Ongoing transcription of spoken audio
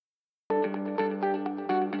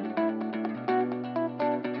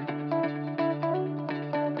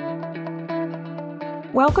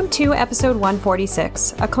Welcome to episode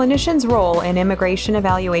 146, A Clinician's Role in Immigration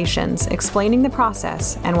Evaluations, explaining the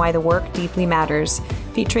process and why the work deeply matters,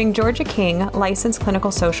 featuring Georgia King, licensed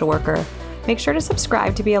clinical social worker. Make sure to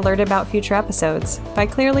subscribe to be alerted about future episodes. By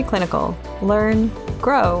Clearly Clinical, learn,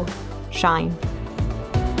 grow, shine.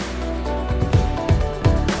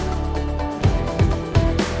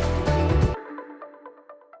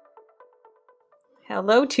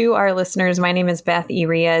 Hello to our listeners. My name is Beth E.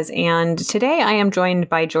 Riaz, and today I am joined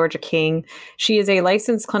by Georgia King. She is a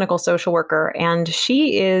licensed clinical social worker, and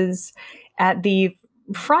she is at the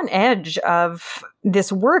front edge of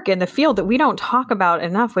this work in the field that we don't talk about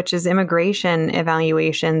enough, which is immigration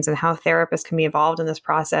evaluations and how therapists can be involved in this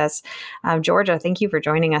process. Georgia, thank you for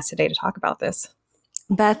joining us today to talk about this.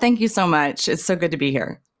 Beth, thank you so much. It's so good to be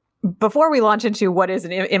here. Before we launch into what is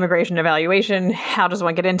an immigration evaluation, how does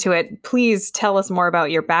one get into it, please tell us more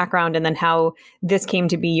about your background and then how this came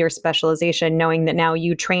to be your specialization, knowing that now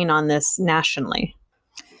you train on this nationally.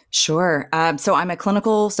 Sure. So I'm a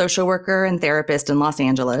clinical social worker and therapist in Los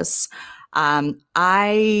Angeles.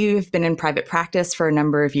 I've been in private practice for a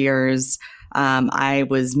number of years. I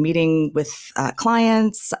was meeting with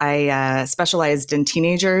clients. I specialized in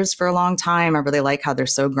teenagers for a long time. I really like how they're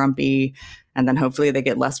so grumpy. And then hopefully they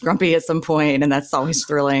get less grumpy at some point, and that's always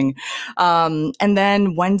thrilling. And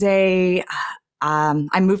then one day,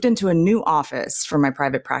 I moved into a new office for my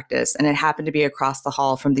private practice, and it happened to be across the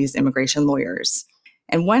hall from these immigration lawyers.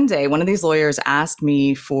 And one day, one of these lawyers asked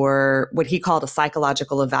me for what he called a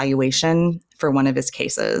psychological evaluation for one of his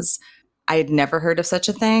cases. I had never heard of such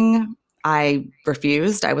a thing. I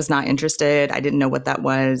refused. I was not interested. I didn't know what that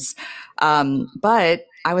was. But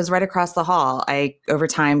I was right across the hall. I, over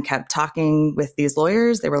time, kept talking with these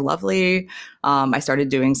lawyers. They were lovely. I started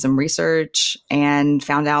doing some research and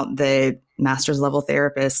found out that master's level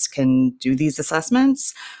therapists can do these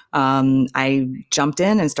assessments. I jumped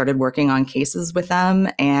in and started working on cases with them.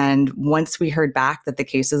 And once we heard back that the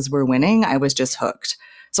cases were winning, I was just hooked.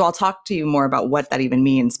 So I'll talk to you more about what that even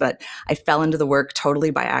means. But I fell into the work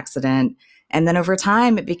totally by accident. And then over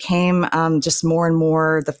time, it became just more and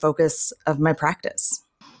more the focus of my practice.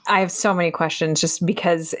 I have so many questions just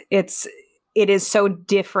because it is so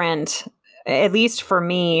different. At least for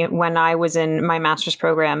me, when I was in my master's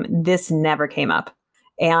program, this never came up.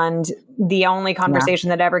 And the only conversation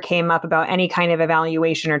that ever came up about any kind of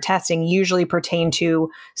evaluation or testing usually pertained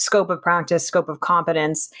to scope of practice, scope of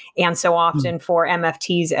competence. And so often for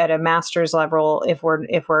MFTs at a master's level, if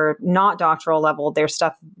we're not doctoral level, there's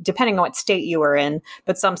stuff, depending on what state you are in,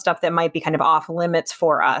 but some stuff that might be kind of off limits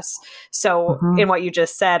for us. So in what you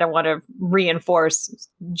just said, I want to reinforce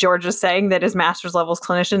Georgia saying that as master's levels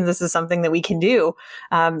clinicians, this is something that we can do.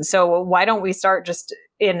 So why don't we start just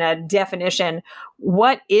in a definition?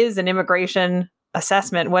 What is an immigration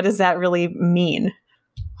assessment? What does that really mean?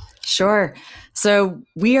 Sure. So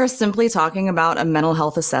we are simply talking about a mental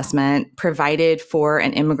health assessment provided for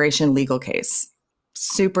an immigration legal case.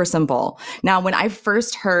 Super simple. Now, when I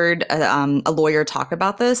first heard a lawyer talk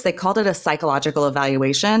about this, they called it a psychological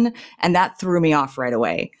evaluation, and that threw me off right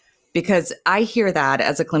away because I hear that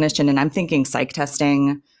as a clinician and I'm thinking psych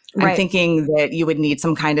testing. I'm thinking that you would need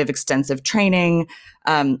some kind of extensive training,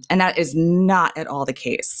 and that is not at all the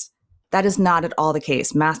case. That is not at all the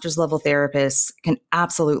case. Master's level therapists can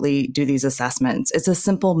absolutely do these assessments. It's a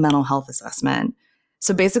simple mental health assessment.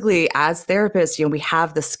 So basically, as therapists, we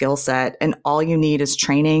have the skill set, and all you need is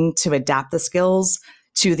training to adapt the skills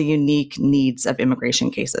to the unique needs of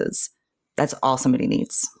immigration cases. That's all somebody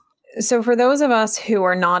needs. So for those of us who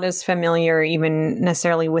are not as familiar even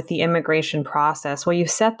necessarily with the immigration process, will you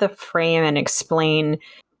set the frame and explain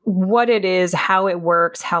what it is, how it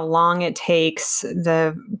works, how long it takes,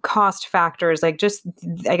 the cost factors, like just,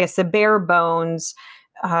 I guess, the bare bones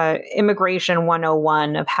immigration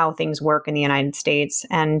 101 of how things work in the United States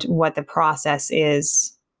and what the process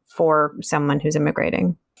is for someone who's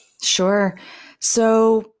immigrating? Sure.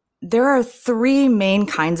 So there are three main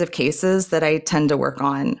kinds of cases that I tend to work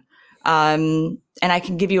on. And I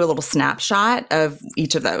can give you a little snapshot of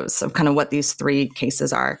each of those, of kind of what these three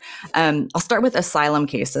cases are. I'll start with asylum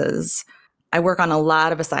cases. I work on a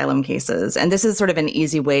lot of asylum cases, and this is sort of an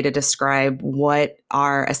easy way to describe what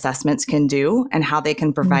our assessments can do and how they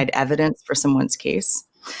can provide evidence for someone's case.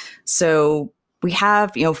 So we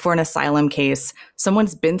have, for an asylum case,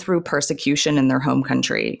 someone's been through persecution in their home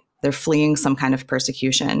country. They're fleeing some kind of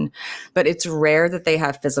persecution, but it's rare that they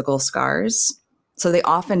have physical scars. So they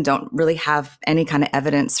often don't really have any kind of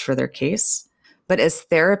evidence for their case. But as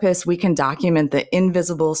therapists, we can document the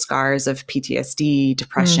invisible scars of PTSD,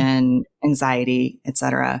 depression, anxiety,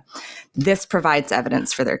 etc. This provides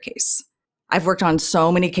evidence for their case. I've worked on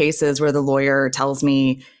so many cases where the lawyer tells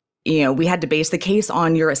me, we had to base the case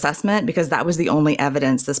on your assessment because that was the only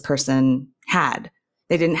evidence this person had.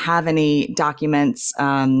 They didn't have any documents,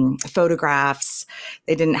 photographs.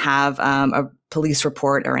 They didn't have a police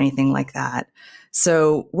report or anything like that.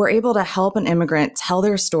 So we're able to help an immigrant tell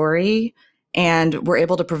their story, and we're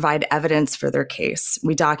able to provide evidence for their case.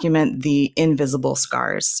 We document the invisible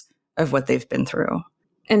scars of what they've been through.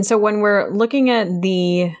 And so when we're looking at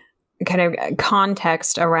the kind of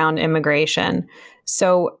context around immigration,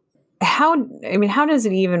 so how does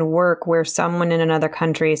it even work where someone in another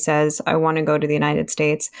country says, I want to go to the United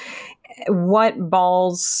States? What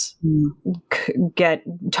balls get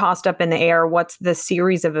tossed up in the air? What's the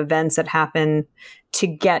series of events that happen to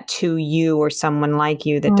get to you or someone like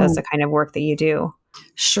you that does the kind of work that you do?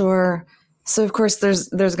 Sure. So of course, there's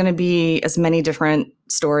going to be as many different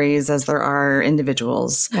stories as there are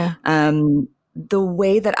individuals. Yeah. The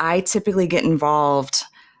way that I typically get involved,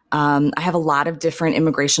 I have a lot of different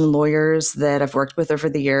immigration lawyers that I've worked with over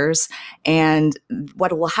the years. And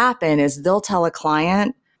what will happen is they'll tell a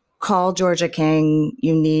client, call Georgia King,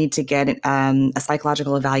 you need to get a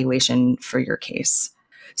psychological evaluation for your case.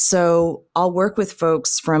 So I'll work with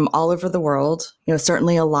folks from all over the world,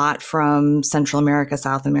 certainly a lot from Central America,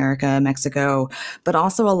 South America, Mexico, but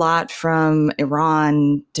also a lot from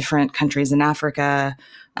Iran, different countries in Africa,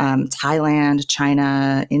 Thailand,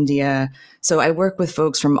 China, India. So I work with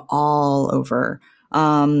folks from all over.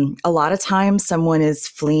 A lot of times someone is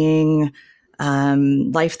fleeing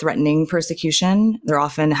life-threatening persecution. They're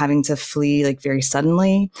often having to flee very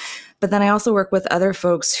suddenly. But then I also work with other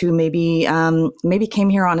folks who maybe came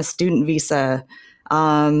here on a student visa.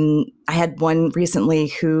 I had one recently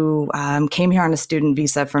who came here on a student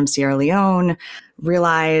visa from Sierra Leone,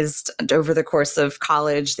 realized over the course of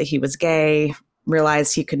college that he was gay,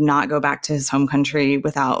 realized he could not go back to his home country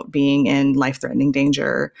without being in life-threatening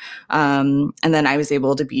danger. And then I was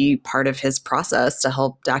able to be part of his process to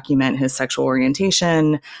help document his sexual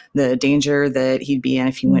orientation, the danger that he'd be in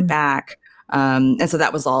if he went back. And so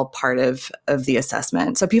that was all part of the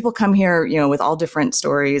assessment. So people come here, with all different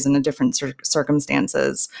stories and the different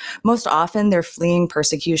circumstances. Most often they're fleeing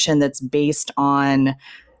persecution that's based on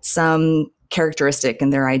some characteristic in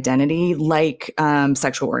their identity, like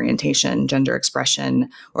sexual orientation, gender expression,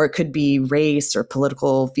 or it could be race or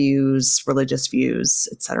political views, religious views,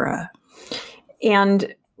 etc.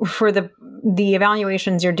 And for the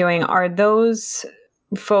evaluations you're doing, are those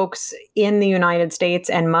folks in the United States,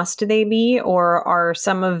 and must they be, or are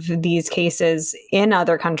some of these cases in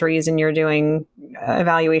other countries and you're doing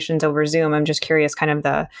evaluations over Zoom? I'm just curious, kind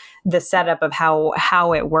of the setup of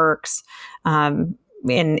how it works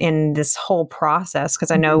in this whole process,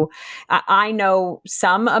 because I know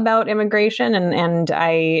some about immigration and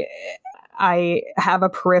I have a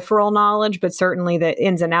peripheral knowledge, but certainly the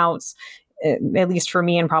ins and outs, at least for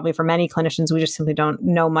me and probably for many clinicians, we just simply don't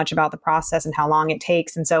know much about the process and how long it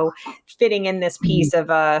takes. And so fitting in this piece of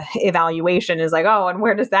evaluation is like, oh, and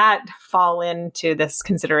where does that fall into this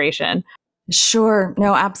consideration? Sure.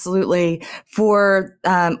 No, absolutely. For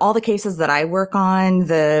all the cases that I work on,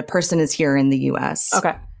 the person is here in the U.S.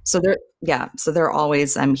 Okay. So they're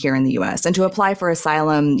always here in the U.S. And to apply for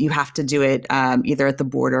asylum, you have to do it either at the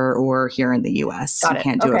border or here in the U.S. Got you it.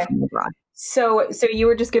 can't do Okay. it from abroad. So you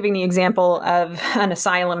were just giving the example of an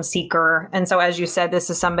asylum seeker. And so, as you said, this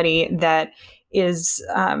is somebody that is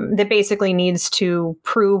that basically needs to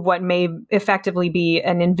prove what may effectively be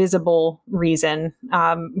an invisible reason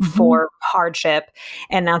for hardship.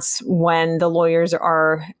 And that's when the lawyers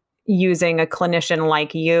are using a clinician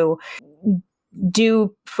like you.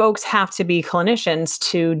 Do folks have to be clinicians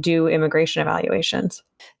to do immigration evaluations?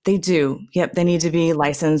 They do. Yep. They need to be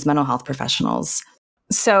licensed mental health professionals.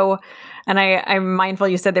 So, and I'm mindful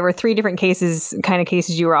you said there were 3 different cases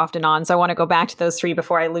you were often on. So I want to go back to those 3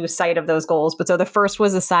 before I lose sight of those goals. But so the first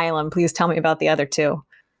was asylum. Please tell me about the other 2.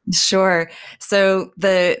 Sure. So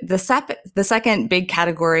the second big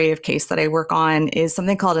category of case that I work on is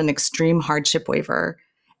something called an extreme hardship waiver.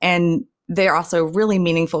 And they're also really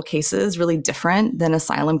meaningful cases, really different than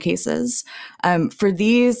asylum cases. For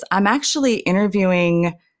these, I'm actually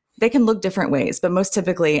interviewing. They can look different ways, but most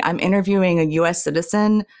typically I'm interviewing a U.S.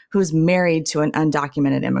 citizen who's married to an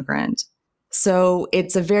undocumented immigrant. So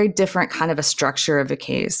it's a very different kind of a structure of a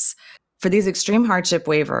case. For these extreme hardship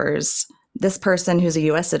waivers, this person who's a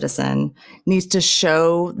U.S. citizen needs to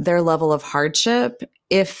show their level of hardship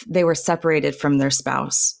if they were separated from their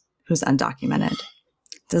spouse who's undocumented.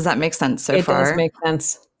 Does that make sense so far? It does make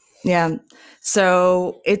sense. Yeah.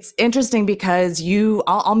 So it's interesting because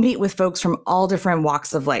I'll meet with folks from all different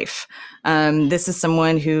walks of life. This is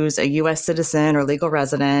someone who's a US citizen or legal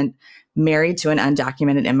resident, married to an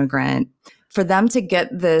undocumented immigrant. For them to get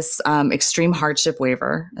this extreme hardship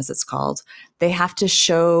waiver, as it's called, they have to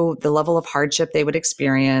show the level of hardship they would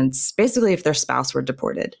experience, basically, if their spouse were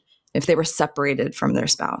deported, if they were separated from their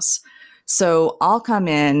spouse. So I'll come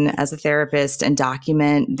in as a therapist and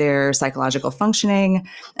document their psychological functioning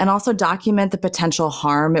and also document the potential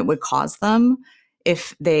harm it would cause them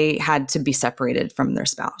if they had to be separated from their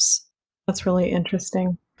spouse. That's really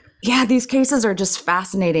interesting. Yeah, these cases are just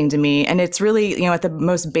fascinating to me. And it's really, at the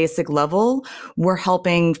most basic level, we're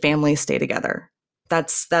helping families stay together.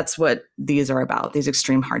 That's what these are about, these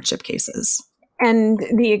extreme hardship cases. And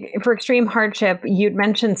for extreme hardship, you'd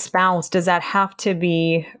mentioned spouse. Does that have to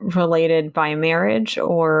be related by marriage,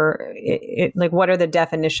 or like what are the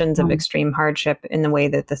definitions of extreme hardship in the way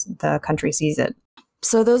that the country sees it?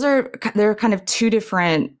 So there are kind of two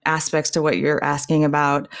different aspects to what you're asking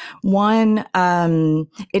about. One,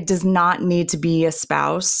 it does not need to be a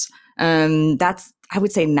spouse. That's, I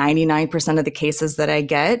would say, 99% of the cases that I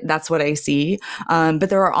get. That's what I see. But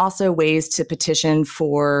there are also ways to petition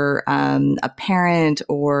for a parent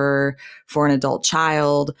or for an adult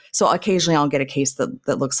child. So occasionally I'll get a case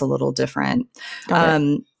that looks a little different.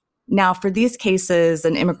 Now, for these cases,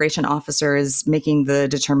 an immigration officer is making the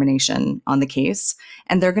determination on the case,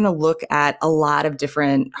 and they're going to look at a lot of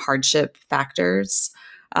different hardship factors,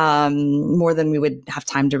 more than we would have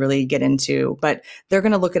time to really get into. But they're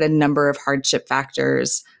going to look at a number of hardship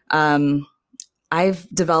factors. I've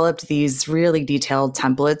developed these really detailed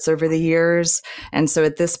templates over the years. And so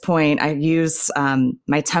at this point, I use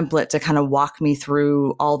my template to kind of walk me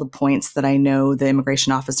through all the points that I know the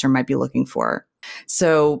immigration officer might be looking for.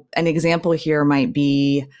 So an example here might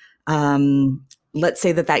be, let's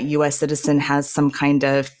say that US citizen has some kind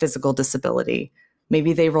of physical disability.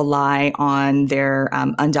 Maybe they rely on their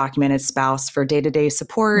undocumented spouse for day-to-day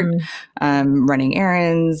support, running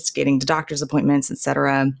errands, getting to doctor's appointments, et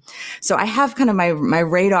cetera. So I have kind of my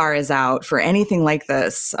radar is out for anything like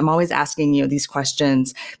this. I'm always asking these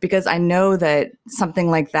questions because I know that something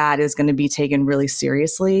like that is going to be taken really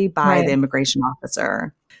seriously by the immigration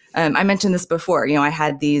officer. I mentioned this before. I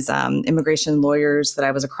had these immigration lawyers that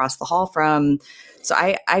I was across the hall from. So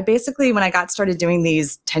I basically, when I got started doing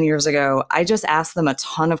these 10 years ago, I just asked them a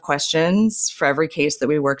ton of questions for every case that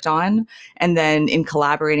we worked on. And then in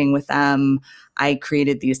collaborating with them, I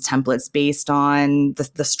created these templates based on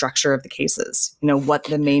the structure of the cases, what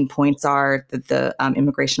the main points are that the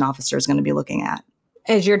immigration officer is going to be looking at.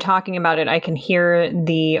 As you're talking about it, I can hear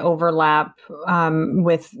the overlap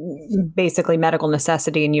with basically medical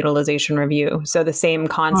necessity and utilization review. So the same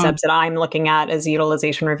concepts that I'm looking at as a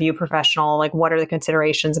utilization review professional, like what are the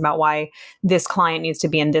considerations about why this client needs to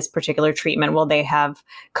be in this particular treatment? Well, they have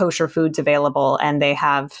kosher foods available and they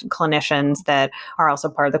have clinicians that are also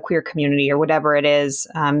part of the queer community or whatever it is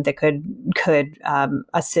that could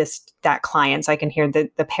assist that client. So I can hear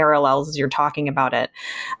the parallels as you're talking about it.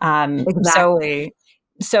 Exactly.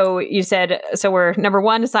 So you said, so we're number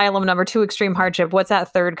one, asylum, number two, extreme hardship. What's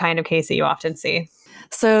that third kind of case that you often see?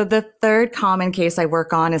 So the third common case I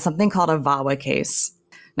work on is something called a VAWA case.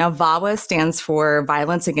 Now, VAWA stands for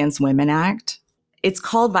Violence Against Women Act. It's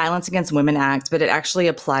called Violence Against Women Act, but it actually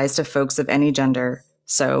applies to folks of any gender.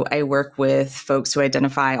 So I work with folks who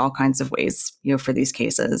identify all kinds of ways, for these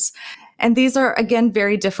cases. And these are, again,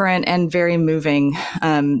 very different and very moving.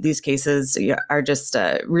 These cases are just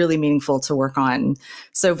really meaningful to work on.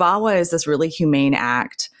 So VAWA is this really humane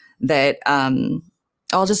act that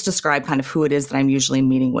I'll just describe kind of who it is that I'm usually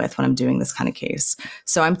meeting with when I'm doing this kind of case.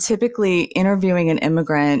 So I'm typically interviewing an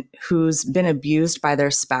immigrant who's been abused by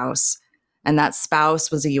their spouse, and that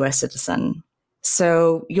spouse was a US citizen.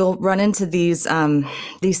 So you'll run into these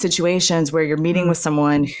situations where you're meeting with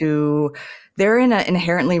someone who they're in an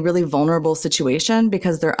inherently really vulnerable situation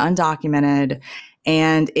because they're undocumented,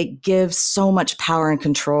 and it gives so much power and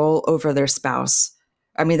control over their spouse.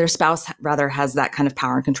 I mean, their spouse rather has that kind of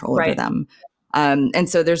power and control over them. And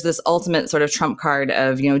so there's this ultimate sort of trump card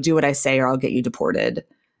of, do what I say or I'll get you deported.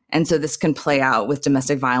 And so this can play out with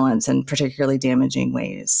domestic violence in particularly damaging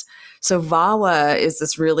ways. So VAWA is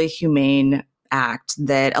this really humane act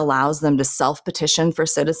that allows them to self-petition for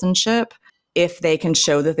citizenship if they can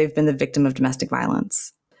show that they've been the victim of domestic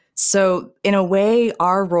violence. So in a way,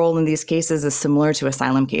 our role in these cases is similar to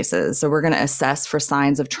asylum cases. So we're going to assess for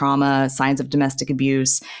signs of trauma, signs of domestic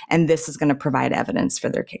abuse, and this is going to provide evidence for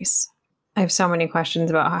their case. I have so many questions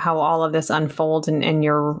about how all of this unfolds in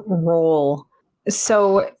your role.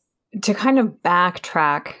 So to kind of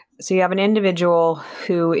backtrack, So you have an individual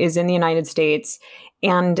who is in the United States,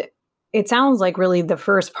 and it sounds like really the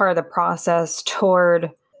first part of the process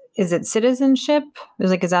toward, is it citizenship?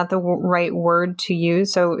 Is that the right word to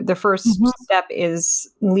use? So the first step is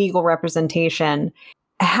legal representation.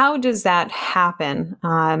 How does that happen?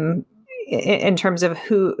 In terms of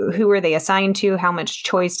who are they assigned to? How much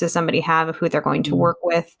choice does somebody have of who they're going to work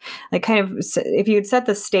with? Like, kind of, if you'd set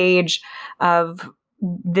the stage of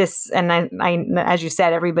this, and I as you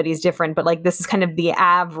said, everybody's different, but like, this is kind of the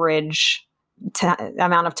average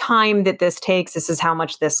amount of time that this takes. This is how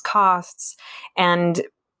much this costs, and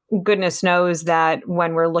goodness knows that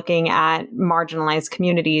when we're looking at marginalized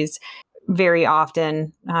communities, very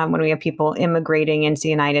often when we have people immigrating into the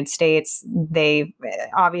United States, they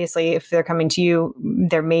obviously, if they're coming to you,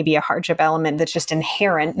 there may be a hardship element that's just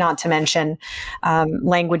inherent, not to mention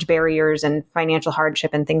language barriers and financial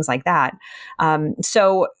hardship and things like that.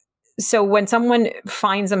 So when someone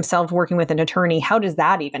finds themselves working with an attorney, how does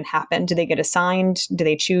that even happen? Do they get assigned? Do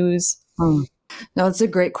they choose? No, it's a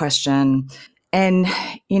great question. And,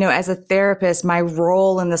 as a therapist, my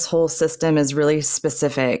role in this whole system is really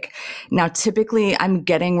specific. Now, typically, I'm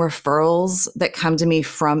getting referrals that come to me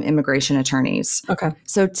from immigration attorneys. Okay.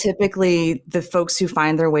 So typically, the folks who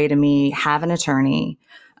find their way to me have an attorney.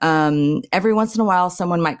 Every once in a while,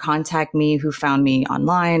 someone might contact me who found me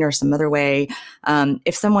online or some other way.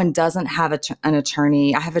 If someone doesn't have an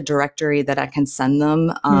attorney, I have a directory that I can send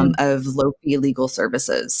them of low-fee legal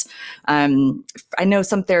services. I know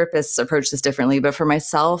some therapists approach this differently, but for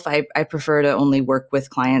myself, I prefer to only work with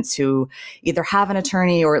clients who either have an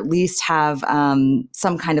attorney or at least have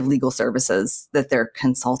some kind of legal services that they're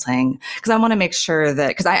consulting. Because I want to make sure that,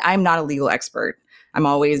 because I'm not a legal expert. I'm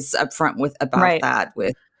always upfront about that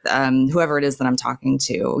with whoever it is that I'm talking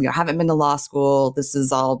to. I haven't been to law school. This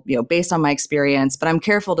is all, based on my experience, but I'm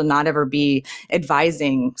careful to not ever be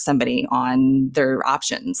advising somebody on their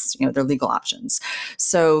options, their legal options.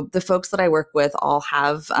 So the folks that I work with all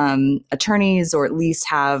have attorneys or at least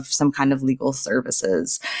have some kind of legal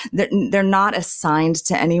services. They're not assigned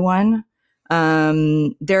to anyone.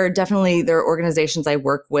 There are organizations I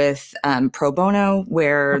work with, pro bono,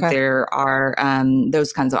 where there are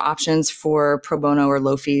those kinds of options for pro bono or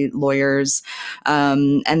low fee lawyers.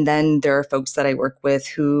 And then there are folks that I work with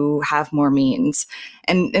who have more means.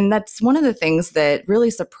 And that's one of the things that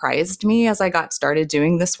really surprised me as I got started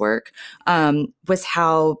doing this work, was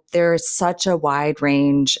how there's such a wide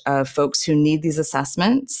range of folks who need these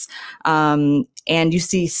assessments. And you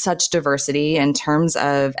see such diversity in terms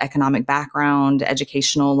of economic background,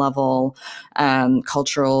 educational level,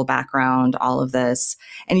 cultural background, all of this.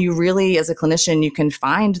 And you really, as a clinician, you can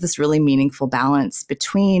find this really meaningful balance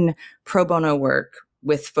between pro bono work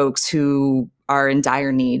with folks who are in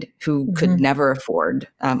dire need, who could never afford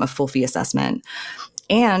a full fee assessment,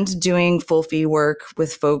 and doing full fee work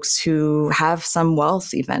with folks who have some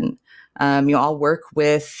wealth even. I'll work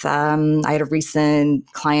with, I had a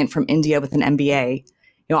recent client from India with an MBA.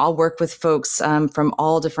 I'll work with folks from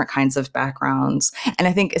all different kinds of backgrounds. And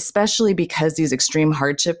I think especially because these extreme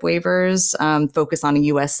hardship waivers focus on a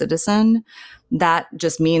U.S. citizen, that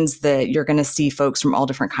just means that you're going to see folks from all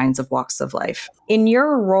different kinds of walks of life. In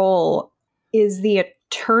your role, is the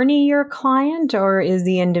attorney your client or is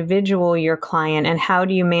the individual your client? And how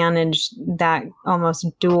do you manage that almost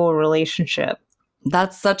dual relationship?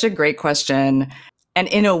 That's such a great question. And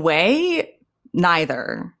in a way,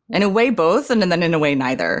 neither. In a way, both, and then in a way,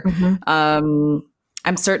 neither.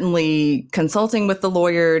 I'm certainly consulting with the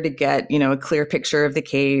lawyer to get, a clear picture of the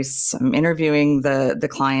case. I'm interviewing the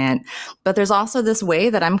client. But there's also this way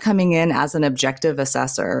that I'm coming in as an objective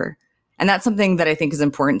assessor. And that's something that I think is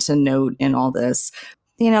important to note in all this.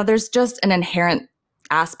 There's just an inherent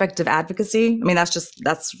aspect of advocacy. I mean,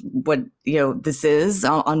 that's what, this is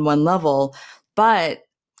on one level. But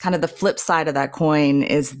kind of the flip side of that coin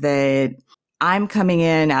is that I'm coming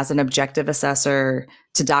in as an objective assessor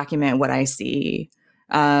to document what I see.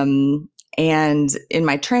 And in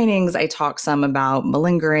my trainings, I talk some about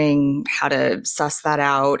malingering, how to suss that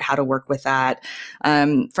out, how to work with that.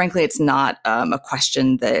 Frankly, it's not a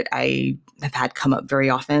question that I have had come up very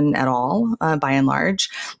often at all, by and large.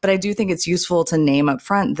 But I do think it's useful to name up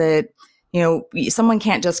front that, someone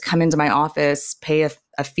can't just come into my office, pay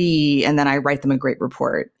a fee, and then I write them a great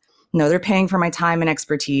report. No, they're paying for my time and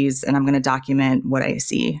expertise, and I'm going to document what I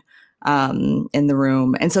see in the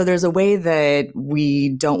room. And so there's a way that we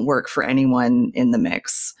don't work for anyone in the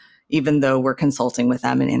mix, even though we're consulting with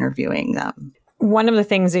them and interviewing them. One of the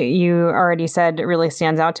things that you already said really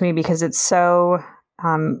stands out to me because it's so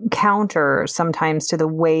counter sometimes to the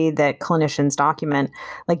way that clinicians document.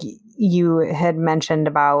 Like you had mentioned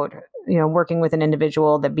about working with an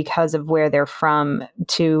individual that because of where they're from,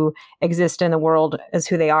 to exist in the world as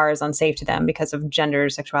who they are is unsafe to them because of gender,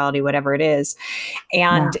 sexuality, whatever it is.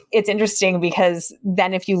 And it's interesting because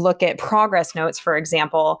then if you look at progress notes, for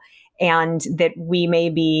example, and that we may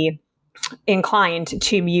be inclined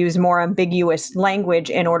to use more ambiguous language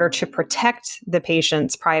in order to protect the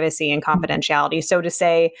patient's privacy and confidentiality. So to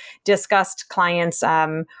say, discussed clients'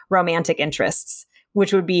 romantic interests,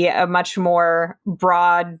 which would be a much more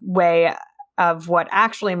broad way of what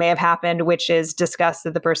actually may have happened, which is discuss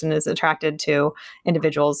that the person is attracted to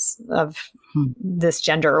individuals of this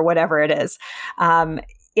gender or whatever it is.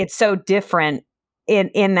 It's so different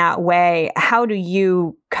in that way. How do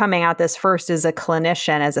you, coming at this first as a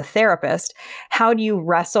clinician, as a therapist, how do you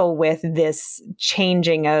wrestle with this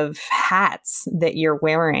changing of hats that you're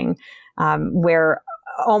wearing, where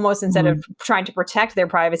almost instead of trying to protect their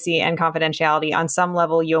privacy and confidentiality, on some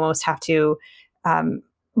level, you almost have to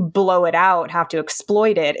blow it out, have to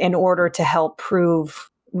exploit it in order to help prove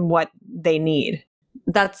what they need?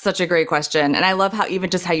 That's such a great question. And I love how even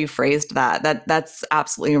just how you phrased that's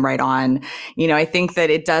absolutely right on. I think that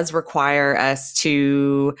it does require us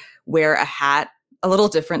to wear a hat a little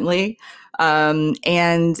differently, and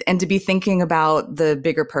to be thinking about the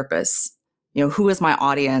bigger purpose. Who is my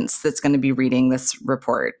audience that's going to be reading this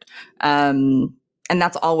report? And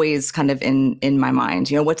that's always kind of in my mind.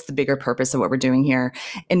 What's the bigger purpose of what we're doing here?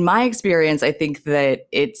 In my experience, I think that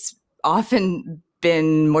it's often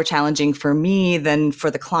been more challenging for me than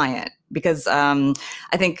for the client, because I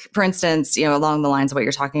think, for instance, along the lines of what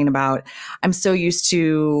you're talking about, I'm so used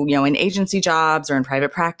to, in agency jobs or in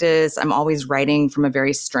private practice, I'm always writing from a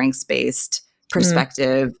very strengths-based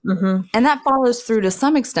perspective. Mm-hmm. And that follows through to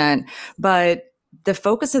some extent, but the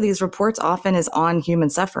focus of these reports often is on human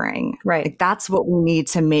suffering. Right. Like, that's what we need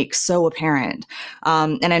to make so apparent.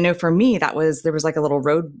 And I know for me, there was like a little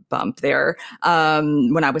road bump there.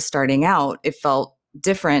 When I was starting out, it felt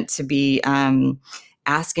different to be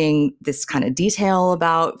asking this kind of detail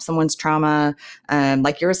about someone's trauma.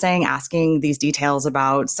 Like you were saying, asking these details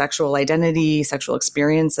about sexual identity, sexual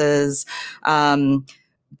experiences.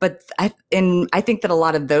 But I think that a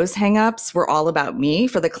lot of those hangups were all about me.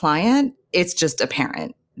 For the client, it's just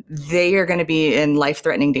apparent. They are going to be in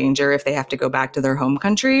life-threatening danger if they have to go back to their home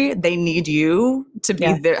country. They need you to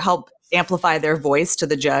be there, help amplify their voice to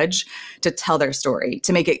the judge, to tell their story,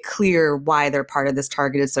 to make it clear why they're part of this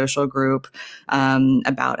targeted social group,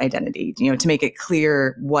 about identity, to make it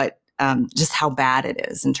clear what, just how bad it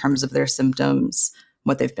is in terms of their symptoms,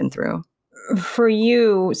 what they've been through. For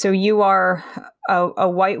you, so you are a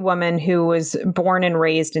white woman who was born and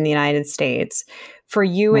raised in the United States. For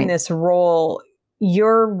you, right, in this role,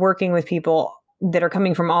 you're working with people that are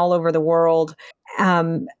coming from all over the world.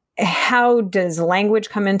 How does language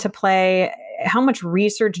come into play? How much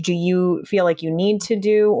research do you feel like you need to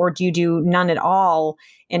do, or do you do none at all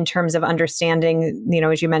in terms of understanding,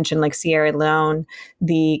 as you mentioned, like Sierra Leone,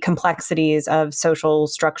 the complexities of social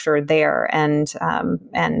structure there and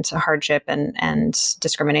hardship and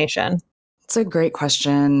discrimination? It's a great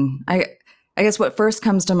question. I guess what first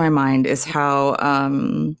comes to my mind is how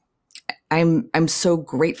I'm so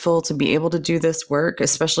grateful to be able to do this work,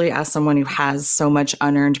 especially as someone who has so much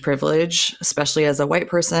unearned privilege, especially as a white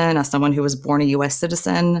person, as someone who was born a U.S.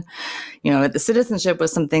 citizen. The citizenship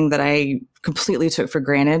was something that I completely took for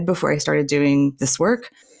granted before I started doing this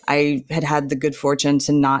work. I had the good fortune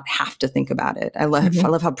to not have to think about it. I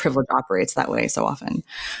love how privilege operates that way so often.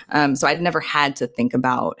 So I'd never had to think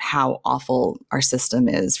about how awful our system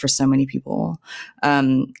is for so many people.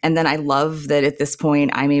 And then I love that at this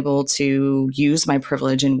point, I'm able to use my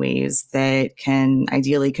privilege in ways that can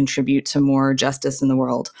ideally contribute to more justice in the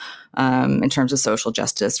world, in terms of social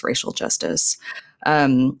justice, racial justice.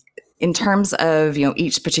 In terms of,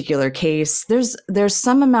 each particular case, there's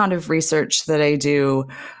some amount of research that I do,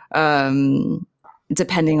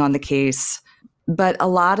 depending on the case, but a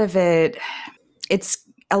lot of it, it's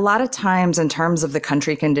a lot of times in terms of the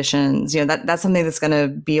country conditions, that's something that's going to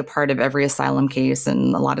be a part of every asylum case.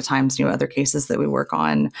 And a lot of times, other cases that we work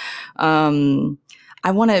on,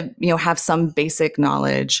 I want to, have some basic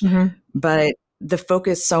knowledge, but the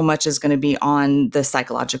focus so much is going to be on the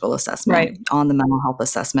psychological assessment, right, on the mental health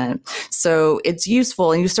assessment. So it's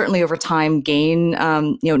useful, and you certainly over time gain,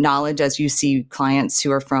 knowledge as you see clients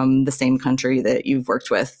who are from the same country that you've worked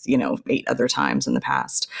with, 8 other times in the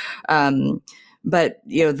past. But,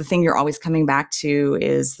 the thing you're always coming back to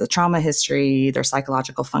is the trauma history, their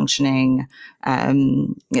psychological functioning.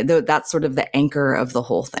 That's sort of the anchor of the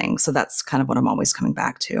whole thing. So that's kind of what I'm always coming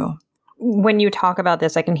back to. When you talk about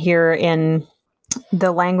this, I can hear in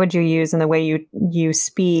the language you use and the way you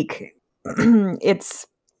speak, it's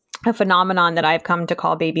a phenomenon that I've come to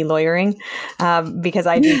call baby lawyering, because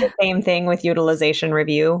I do the same thing with utilization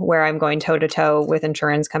review, where I'm going toe to toe with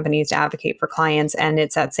insurance companies to advocate for clients. And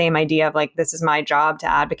it's that same idea of like, this is my job to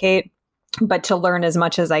advocate, but to learn as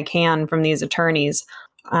much as I can from these attorneys,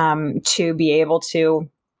 to be able to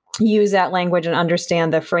use that language and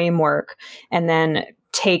understand the framework, and then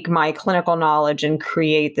take my clinical knowledge and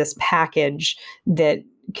create this package that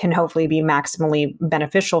can hopefully be maximally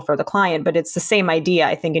beneficial for the client. But it's the same idea,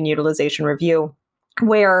 I think, in utilization review,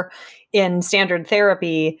 where in standard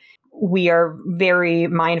therapy, we are very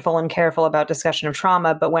mindful and careful about discussion of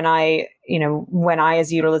trauma. But when I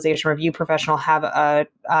as a utilization review professional have a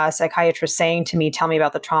psychiatrist saying to me, tell me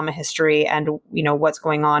about the trauma history and, what's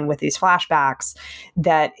going on with these flashbacks,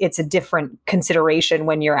 that it's a different consideration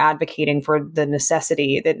when you're advocating for the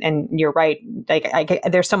necessity that, and you're right, like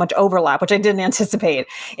there's so much overlap, which I didn't anticipate,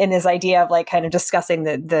 in this idea of like kind of discussing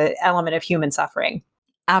the element of human suffering.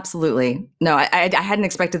 Absolutely. No, I hadn't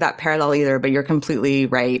expected that parallel either, but you're completely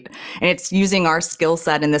right. And it's using our skill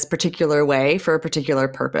set in this particular way for a particular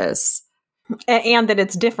purpose. And that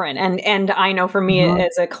it's different. And I know for me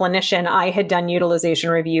as a clinician, I had done utilization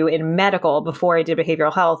review in medical before I did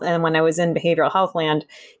behavioral health. And when I was in behavioral health land,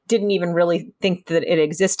 didn't even really think that it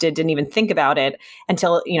existed, didn't even think about it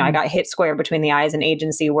until, I got hit square between the eyes in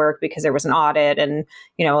agency work because there was an audit and,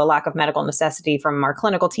 a lack of medical necessity from our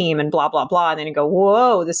clinical team and blah, blah, blah. And then you go,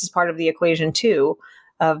 whoa, this is part of the equation too,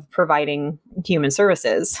 of providing human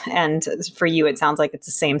services. And for you, it sounds like it's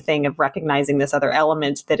the same thing of recognizing this other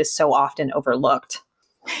element that is so often overlooked.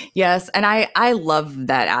 Yes. And I love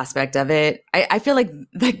that aspect of it. I feel like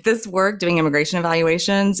this work, doing immigration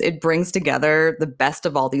evaluations, it brings together the best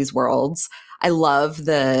of all these worlds. I love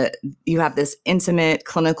you have this intimate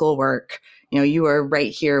clinical work. You are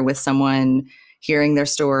right here with someone, hearing their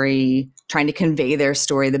story, trying to convey their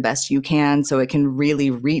story the best you can so it can really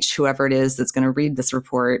reach whoever it is that's going to read this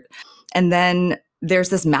report. And then there's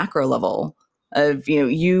this macro level of,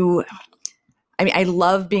 I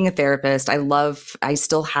love being a therapist. I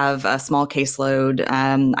still have a small caseload.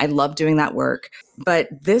 I love doing that work. But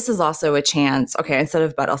this is also a chance, okay, instead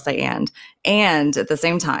of but, I'll say and. And at the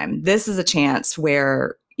same time, this is a chance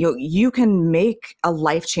where you can make a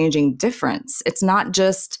life-changing difference. It's not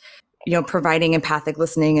just providing empathic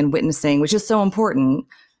listening and witnessing, which is so important.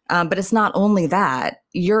 But it's not only that.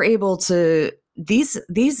 You're able to,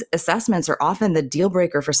 these assessments are often the deal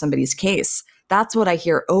breaker for somebody's case. That's what I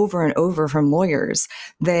hear over and over from lawyers,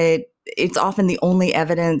 that it's often the only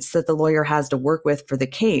evidence that the lawyer has to work with for the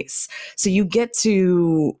case. So you get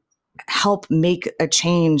to help make a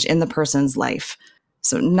change in the person's life.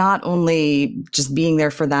 So not only just being there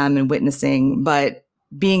for them and witnessing, but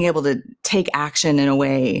being able to take action in a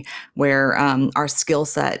way where our skill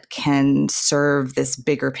set can serve this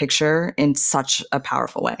bigger picture in such a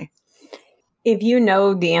powerful way. If you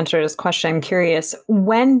know the answer to this question, I'm curious,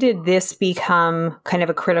 when did this become kind of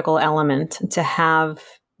a critical element to have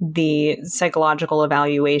the psychological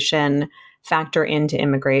evaluation factor into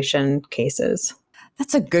immigration cases?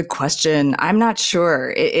 That's a good question. I'm not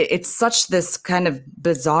sure. It's such this kind of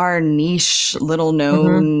bizarre, niche, little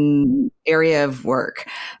known area of work.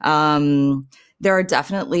 There are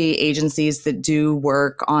definitely agencies that do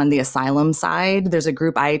work on the asylum side. There's a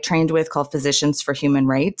group I trained with called Physicians for Human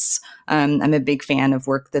Rights. I'm a big fan of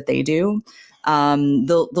work that they do.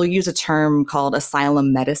 They'll use a term called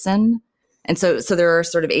asylum medicine. And so there are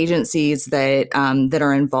sort of agencies that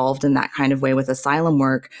are involved in that kind of way with asylum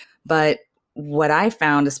work. But what I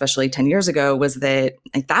found, especially 10 years ago, was that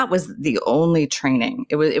that was the only training.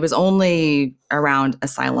 It was only around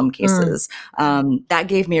asylum cases. That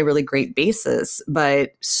gave me a really great basis.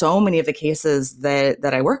 But so many of the cases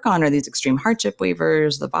that I work on are these extreme hardship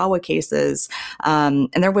waivers, the VAWA cases, and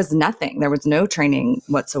there was nothing. There was no training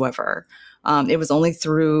whatsoever. It was only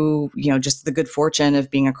through, just the good fortune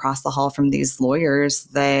of being across the hall from these lawyers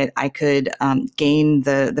that I could gain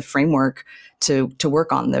the framework to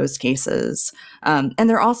work on those cases. And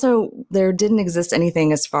there didn't exist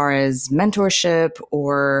anything as far as mentorship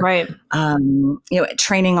or,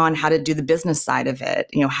 training on how to do the business side of it.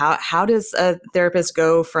 How does a therapist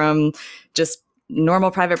go from just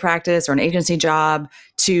normal private practice or an agency job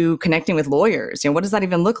to connecting with lawyers? What does that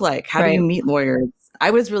even look like? How do you meet lawyers?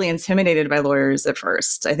 I was really intimidated by lawyers at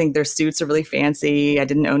first. I think their suits are really fancy. I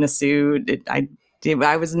didn't own a suit. I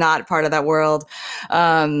was not part of that world.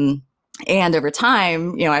 And over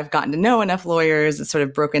time, I've gotten to know enough lawyers. It's sort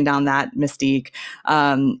of broken down that mystique.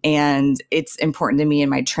 And it's important to me in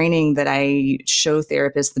my training that I show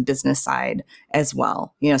therapists the business side as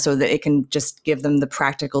well, so that it can just give them the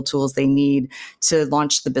practical tools they need to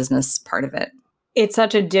launch the business part of it. It's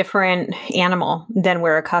such a different animal than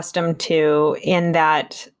we're accustomed to, in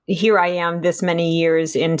that here I am this many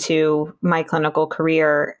years into my clinical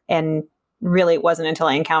career, and really it wasn't until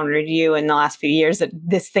I encountered you in the last few years that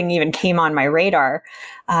this thing even came on my radar.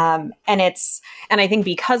 And I think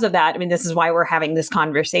because of that, I mean, this is why we're having this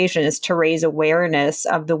conversation, is to raise awareness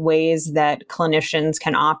of the ways that clinicians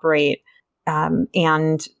can operate,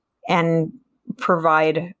 and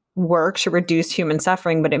provide work to reduce human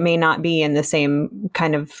suffering, but it may not be in the same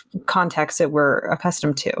kind of context that we're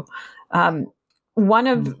accustomed to. Um, one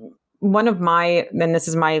of one of my, and this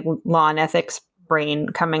is my law and ethics brain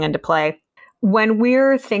coming into play, when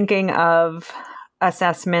we're thinking of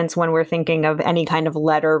assessments, when we're thinking of any kind of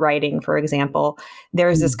letter writing, for example,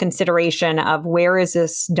 there's this consideration of where is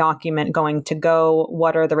this document going to go?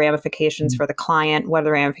 What are the ramifications for the client? What are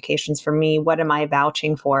the ramifications for me? What am I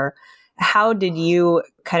vouching for? How did you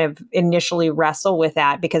kind of initially wrestle with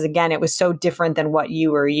that? Because again, it was so different than what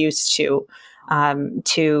you were used to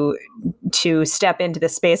step into the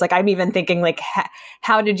space. Like, I'm even thinking, like,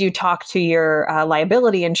 how did you talk to your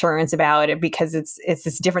liability insurance about it? Because it's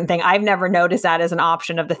this different thing. I've never noticed that as an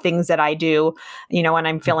option of the things that I do. When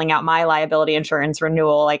I'm filling out my liability insurance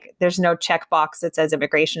renewal, like, there's no checkbox that says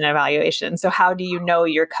immigration evaluation. So how do you know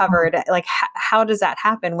you're covered? Like, how does that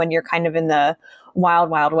happen when you're kind of in the wild,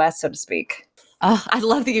 wild west, so to speak? I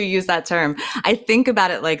love that you use that term. I think about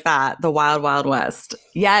it like that, the wild, wild west.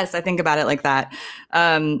 Yes, I think about it like that.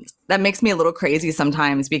 That makes me a little crazy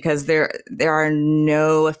sometimes, because there are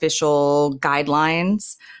no official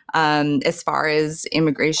guidelines as far as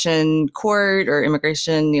immigration court or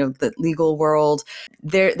immigration, the legal world.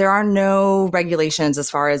 There are no regulations as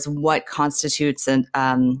far as what constitutes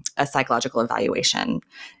a psychological evaluation.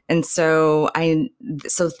 And so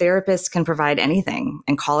therapists can provide anything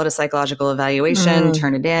and call it a psychological evaluation,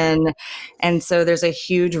 turn it in. And so there's a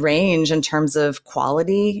huge range in terms of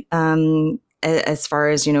quality, as far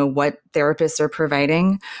as, what therapists are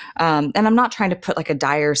providing. And I'm not trying to put like a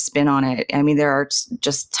dire spin on it. I mean, there are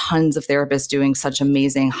just tons of therapists doing such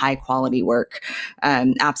amazing high quality work.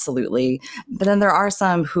 Absolutely. But then there are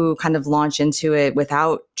some who kind of launch into it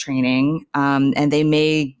without training, and they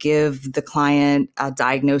may give the client a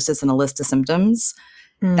diagnosis and a list of symptoms.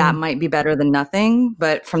 That might be better than nothing.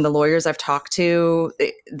 But from the lawyers I've talked to,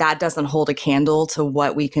 that doesn't hold a candle to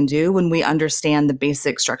what we can do when we understand the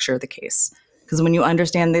basic structure of the case. Because when you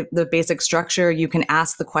understand the basic structure, you can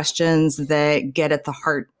ask the questions that get at the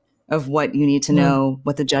heart of what you need to know,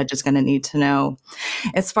 what the judge is going to need to know.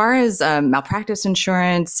 As far as malpractice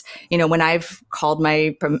insurance, when I've called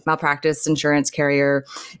my malpractice insurance carrier,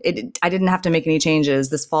 I didn't have to make any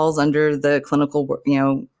changes. This falls under the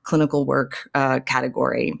clinical work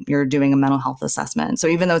category. You're doing a mental health assessment. So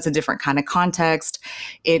even though it's a different kind of context,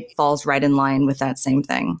 it falls right in line with that same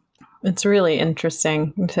thing. It's really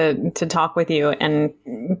interesting to talk with you and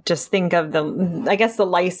just think of the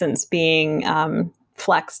license being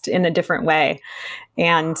flexed in a different way.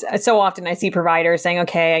 And so often I see providers saying,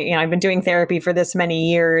 okay, I've been doing therapy for this many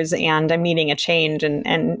years and I'm needing a change.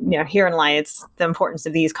 And herein lies the importance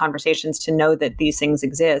of these conversations, to know that these things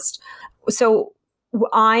exist. So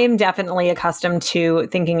I am definitely accustomed to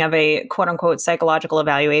thinking of a quote unquote psychological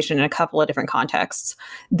evaluation in a couple of different contexts.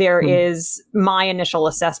 There is my initial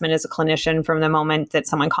assessment as a clinician from the moment that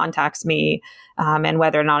someone contacts me, and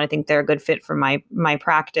whether or not I think they're a good fit for my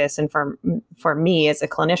practice and for me as a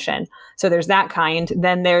clinician. So there's that kind.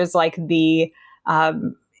 Then there's like the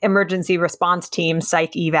emergency response team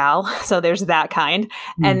psych eval. So there's that kind.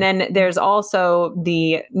 And then there's also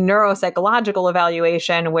the neuropsychological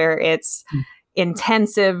evaluation, where it's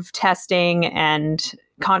intensive testing and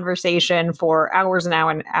conversation for hours and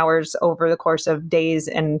hours and hours over the course of days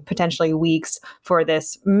and potentially weeks for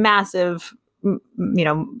this massive,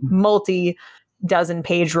 multi-dozen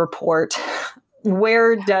page report.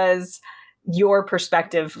 Where does your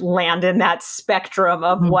perspective land in that spectrum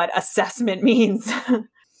of what assessment means?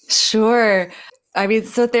 Sure. I mean,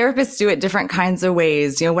 so therapists do it different kinds of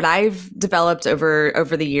ways. What I've developed over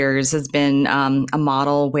the years has been a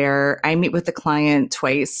model where I meet with the client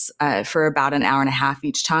twice for about an hour and a half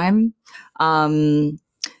each time. The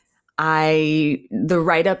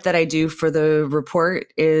write-up that I do for the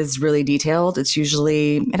report is really detailed.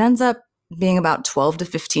 It ends up being about 12 to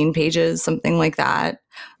 15 pages, something like that.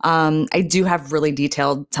 I do have really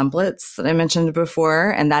detailed templates that I mentioned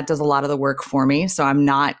before, and that does a lot of the work for me. So I'm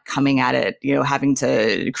not coming at it, having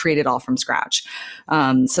to create it all from scratch.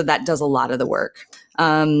 So that does a lot of the work.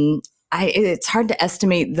 It's hard to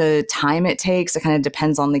estimate the time it takes. It kind of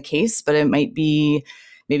depends on the case, but it might be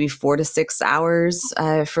maybe 4 to 6 hours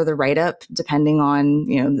for the write-up, depending on,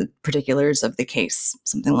 the particulars of the case,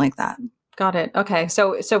 something like that. Got it. Okay.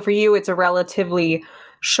 So for you, it's a relatively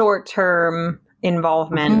short-term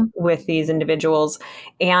involvement with these individuals.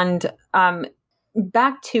 And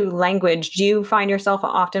back to language, do you find yourself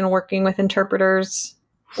often working with interpreters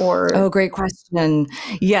or? Oh, great question.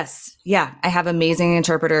 Yes. Yeah. I have amazing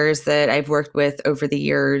interpreters that I've worked with over the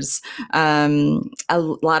years. A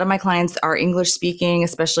lot of my clients are English speaking,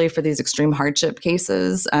 especially for these extreme hardship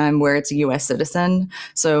cases where it's a US citizen.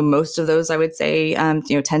 So most of those, I would say,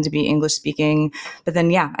 tend to be English speaking. But then,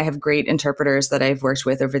 yeah, I have great interpreters that I've worked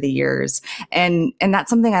with over the years. And that's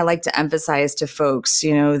something I like to emphasize to folks,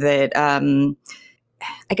 that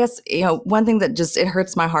I guess, one thing that just, it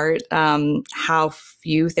hurts my heart, how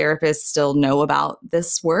few therapists still know about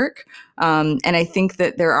this work. And I think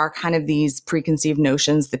that there are kind of these preconceived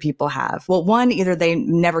notions that people have. Well, one, either they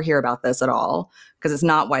never hear about this at all because it's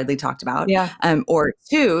not widely talked about. Yeah. Or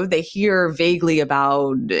two, they hear vaguely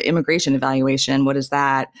about immigration evaluation. What is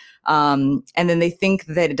that? And then they think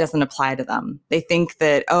that it doesn't apply to them. They think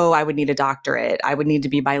that, oh, I would need a doctorate. I would need to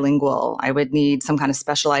be bilingual. I would need some kind of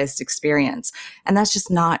specialized experience. And that's just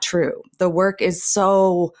not true. The work is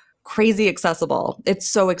so crazy accessible. It's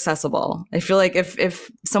so accessible. I feel like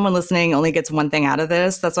if someone listening only gets one thing out of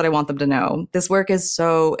this, that's what I want them to know. This work is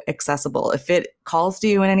so accessible. If it calls to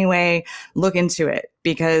you in any way, look into it,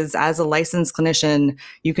 because as a licensed clinician,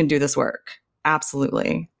 you can do this work.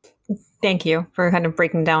 Absolutely. Thank you for kind of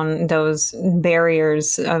breaking down those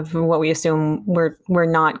barriers of what we assume we're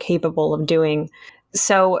not capable of doing.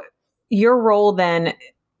 So your role then,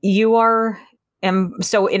 you are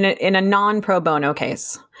so in a non pro bono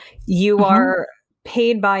case, you are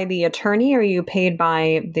paid by the attorney, or are you paid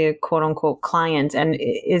by the quote unquote client? And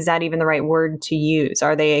is that even the right word to use?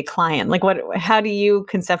 Are they a client? Like how do you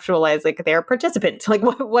conceptualize, like they're a participant? Like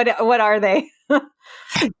what are they?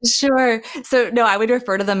 Sure. So no, I would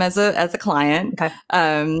refer to them as a client. Okay.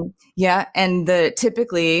 Yeah. And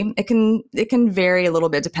typically it can vary a little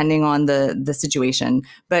bit depending on the situation,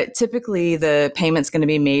 but typically the payment's going to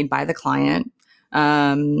be made by the client.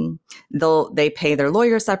 They pay their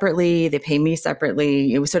lawyer separately. They pay me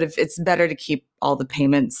separately. It's better to keep all the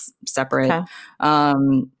payments separate. Okay.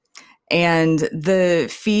 And the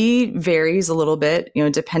fee varies a little bit,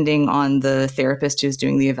 depending on the therapist who's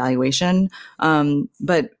doing the evaluation.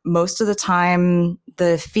 But most of the time,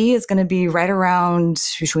 the fee is going to be right around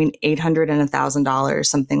between $800 and $1,000,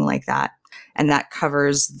 something like that. And that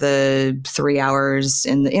covers the 3 hours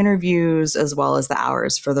in the interviews as well as the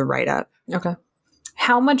hours for the write-up. Okay.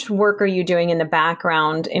 How much work are you doing in the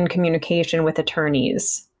background in communication with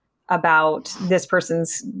attorneys about this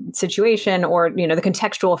person's situation, or, the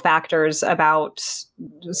contextual factors about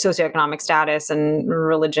socioeconomic status and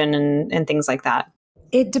religion and things like that?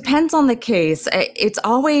 It depends on the case.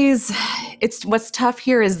 What's tough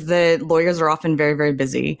here is the lawyers are often very, very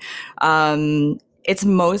busy. It's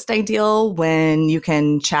most ideal when you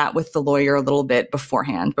can chat with the lawyer a little bit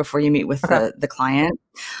beforehand, before you meet with the client.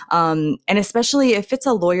 And especially if it's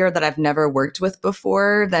a lawyer that I've never worked with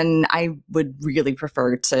before, then I would really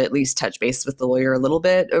prefer to at least touch base with the lawyer a little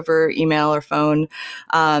bit over email or phone.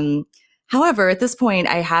 However, at this point,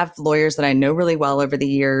 I have lawyers that I know really well over the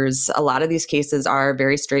years. A lot of these cases are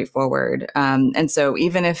very straightforward. And so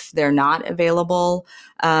even if they're not available,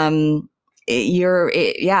 the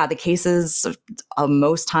cases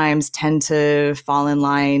most times tend to fall in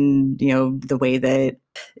line, the way that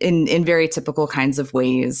in very typical kinds of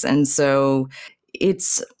ways. And so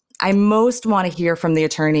I most want to hear from the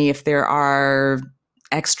attorney if there are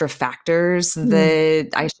extra factors that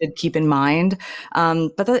I should keep in mind.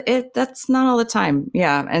 But that's not all the time.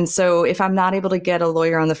 Yeah. And so if I'm not able to get a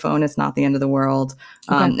lawyer on the phone, it's not the end of the world.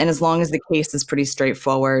 Okay. And as long as the case is pretty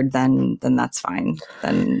straightforward, then that's fine.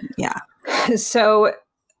 Then, yeah. So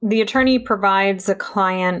the attorney provides the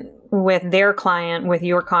client with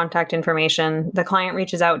your contact information. The client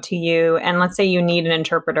reaches out to you, and let's say you need an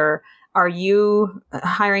interpreter. Are you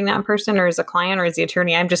hiring that person, or is a client, or is the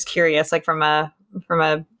attorney? I'm just curious, like from a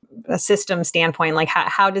system standpoint, like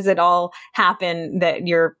how does it all happen that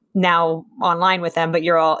you're now online with them, but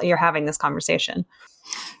you're having this conversation?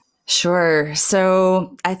 Sure.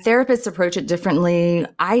 So therapists approach it differently.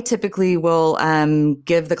 I typically will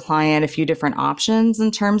give the client a few different options in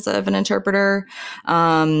terms of an interpreter,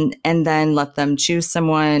 and then let them choose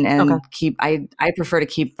someone and I prefer to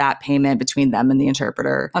keep that payment between them and the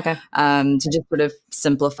interpreter. Okay. To just sort of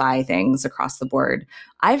simplify things across the board.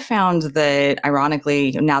 I've found that,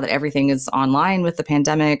 ironically, now that everything is online with the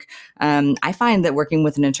pandemic, I find that working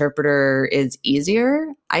with an interpreter is easier,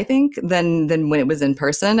 I think, than when it was in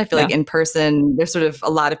person. I feel like in person, there's sort of a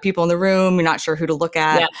lot of people in the room. You're not sure who to look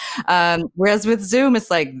at. Whereas with Zoom,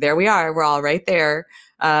 it's like, there we are. We're all right there.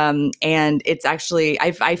 And it's actually,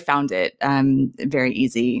 I found it very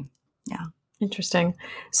easy. Yeah. Interesting.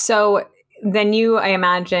 So then I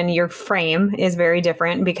imagine your frame is very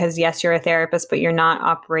different because yes, you're a therapist, but you're not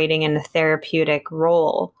operating in a therapeutic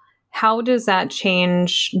role. How does that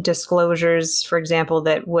change disclosures, for example,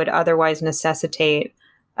 that would otherwise necessitate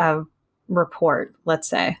a report, let's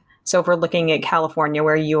say? So if we're looking at California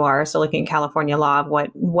where you are, so looking at California law,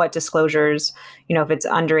 what disclosures, if it's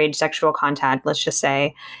underage sexual contact, let's just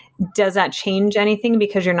say, does that change anything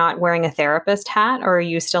because you're not wearing a therapist hat, or are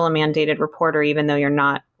you still a mandated reporter even though you're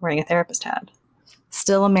not wearing a therapist hat?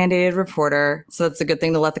 Still a mandated reporter. So it's a good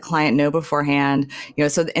thing to let the client know beforehand,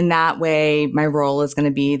 so in that way, my role is going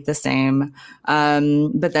to be the same.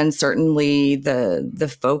 But then certainly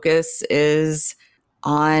the focus is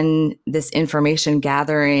on this information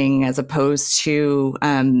gathering as opposed to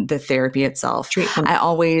the therapy itself. Treatment. I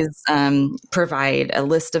always provide a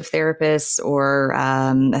list of therapists or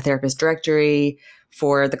a therapist directory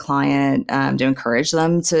for the client to encourage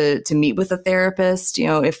them to meet with a therapist,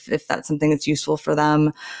 if that's something that's useful for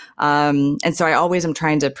them. And so I always am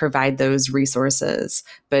trying to provide those resources.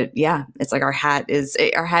 But yeah, it's like our hat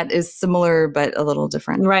is similar, but a little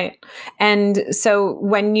different. Right. And so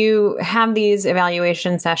when you have these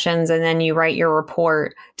evaluation sessions and then you write your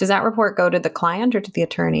report, does that report go to the client or to the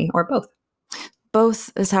attorney or both?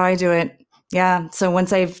 Both is how I do it. Yeah. So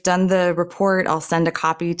once I've done the report, I'll send a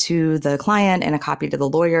copy to the client and a copy to the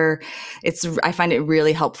lawyer. I find it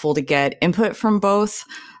really helpful to get input from both.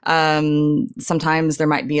 Sometimes there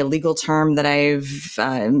might be a legal term that I've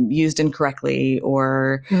used incorrectly,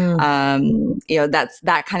 or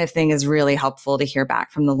that kind of thing is really helpful to hear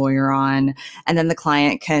back from the lawyer on. And then the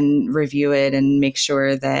client can review it and make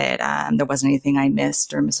sure that there wasn't anything I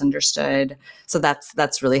missed or misunderstood. So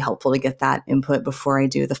that's really helpful to get that input before I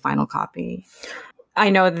do the final copy. I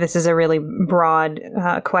know this is a really broad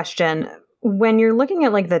question. When you're looking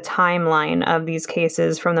at like the timeline of these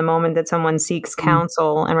cases from the moment that someone seeks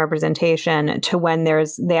counsel and representation to when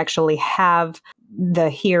they actually have the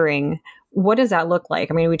hearing, what does that look like?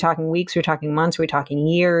 I mean, are we talking weeks? Are we talking months? Are we talking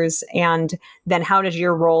years? And then how does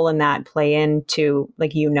your role in that play into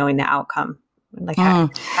like knowing the outcome? Like how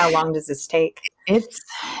long does this take?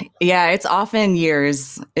 It's often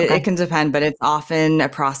years. It can depend, but it's often a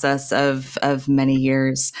process of many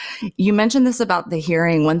years. You mentioned this about the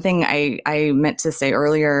hearing. One thing I meant to say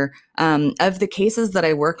earlier, of the cases that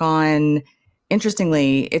I work on,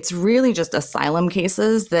 interestingly, it's really just asylum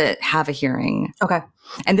cases that have a hearing. Okay.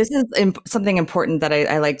 And this is something important that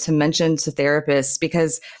I like to mention to therapists,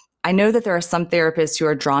 because I know that there are some therapists who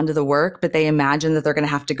are drawn to the work, but they imagine that they're going to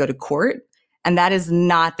have to go to court. And that is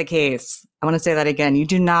not the case. I want to say that again. You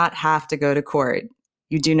do not have to go to court.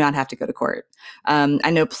 You do not have to go to court.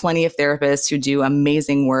 I know plenty of therapists who do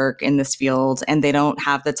amazing work in this field, and they don't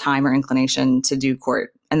have the time or inclination to do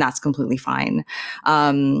court, and that's completely fine.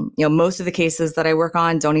 Most of the cases that I work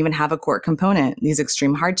on don't even have a court component. These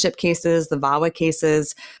extreme hardship cases, the VAWA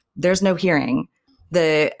cases, there's no hearing.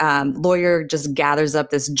 The lawyer just gathers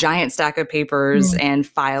up this giant stack of papers and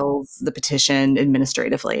files the petition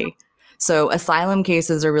administratively. So asylum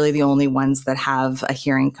cases are really the only ones that have a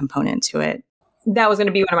hearing component to it. That was going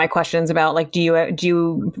to be one of my questions about like, do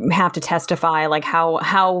you have to testify? Like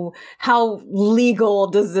how legal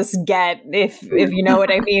does this get? If you know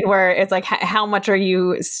what I mean, where it's like, how much are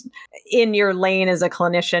you in your lane as a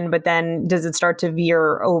clinician, but then does it start to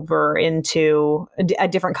veer over into a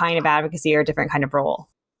different kind of advocacy or a different kind of role?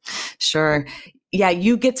 Sure. Yeah.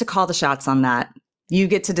 You get to call the shots on that. You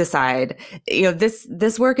get to decide.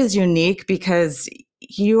 This work is unique because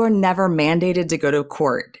you are never mandated to go to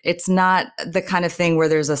court. It's not the kind of thing where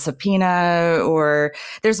there's a subpoena or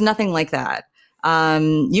there's nothing like that.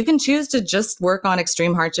 You can choose to just work on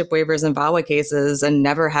extreme hardship waivers and VAWA cases and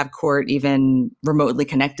never have court even remotely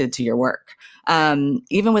connected to your work.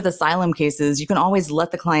 Even with asylum cases, you can always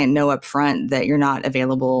let the client know up front that you're not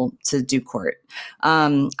available to do court.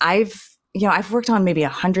 I've worked on maybe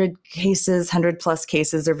 100 plus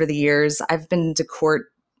cases over the years. I've been to court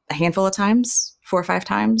a handful of times, 4 or 5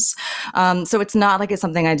 times. So it's not like it's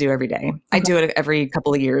something I do every day. I do it every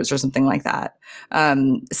couple of years or something like that.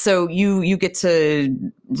 So you get to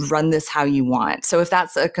run this how you want. So if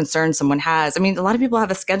that's a concern someone has, I mean, a lot of people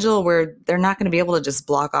have a schedule where they're not going to be able to just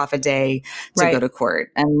block off a day to go to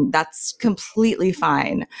court. And that's completely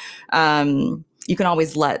fine. you can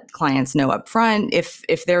always let clients know up front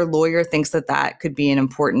if their lawyer thinks that could be an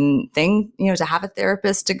important thing, to have a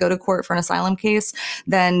therapist to go to court for an asylum case,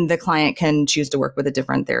 then the client can choose to work with a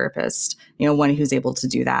different therapist, one who's able to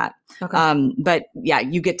do that. Okay. But yeah,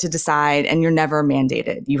 you get to decide and you're never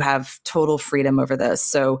mandated. You have total freedom over this.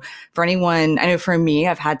 So for anyone, I know for me,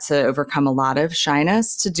 I've had to overcome a lot of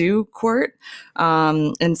shyness to do court.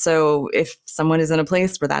 And so if someone is in a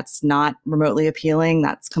place where that's not remotely appealing,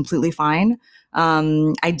 that's completely fine.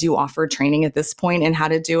 I do offer training at this point in how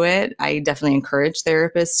to do it. I definitely encourage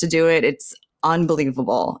therapists to do it. It's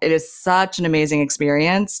unbelievable. It is such an amazing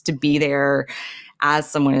experience to be there as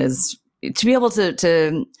someone is, to be able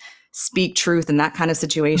to speak truth in that kind of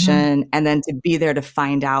situation, and then to be there to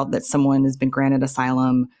find out that someone has been granted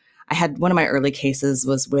asylum. I had one of my early cases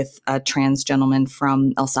was with a trans gentleman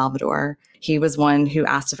from El Salvador. He was one who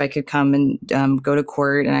asked if I could come and go to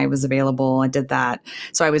court, and I was available. I did that.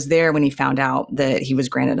 So I was there when he found out that he was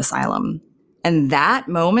granted asylum. And that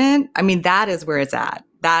moment, I mean, that is where it's at.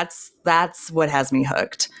 That's what has me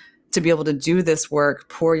hooked. To be able to do this work,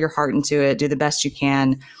 pour your heart into it, do the best you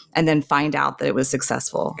can, and then find out that it was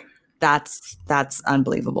successful. That's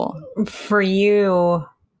unbelievable. For you,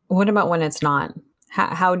 what about when it's not?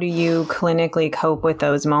 How do you clinically cope with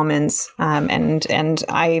those moments? And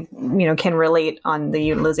I, can relate on the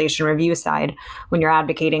utilization review side when you're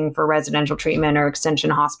advocating for residential treatment or extension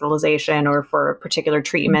hospitalization or for a particular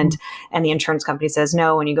treatment, and the insurance company says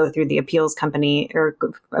no, and you go through the appeals company or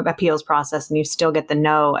appeals process and you still get the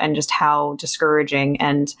no, and just how discouraging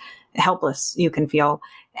and helpless you can feel.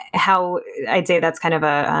 How I'd say that's kind of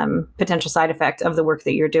a potential side effect of the work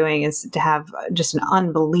that you're doing is to have just an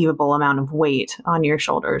unbelievable amount of weight on your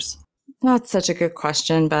shoulders. That's such a good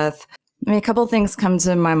question, Beth. I mean, a couple of things come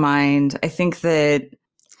to my mind. I think that,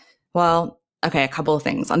 a couple of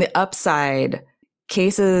things. On the upside,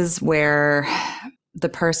 cases where the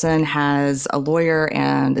person has a lawyer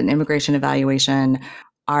and an immigration evaluation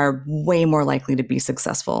are way more likely to be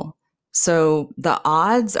successful. So the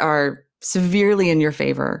odds are severely in your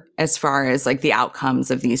favor as far as like the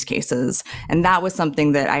outcomes of these cases. And that was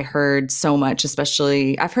something that I heard so much,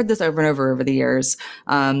 especially I've heard this over and over the years,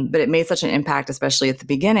 but it made such an impact, especially at the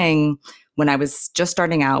beginning when I was just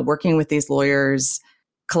starting out working with these lawyers,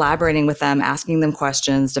 collaborating with them, asking them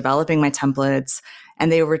questions, developing my templates.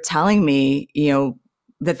 And they were telling me,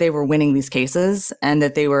 that they were winning these cases and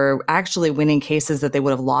that they were actually winning cases that they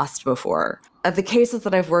would have lost before. Of the cases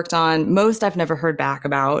that I've worked on, most I've never heard back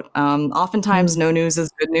about. Oftentimes, no news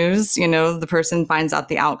is good news. The person finds out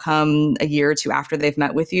the outcome a year or two after they've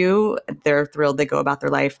met with you. They're thrilled. They go about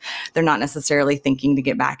their life. They're not necessarily thinking to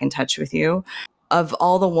get back in touch with you. Of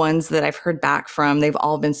all the ones that I've heard back from, they've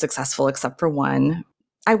all been successful except for one.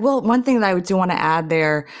 One thing that I do want to add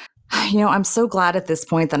there, I'm so glad at this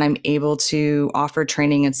point that I'm able to offer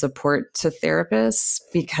training and support to therapists,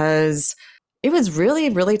 because it was really,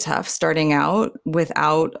 really tough starting out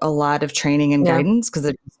without a lot of training and guidance, because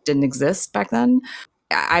it didn't exist back then.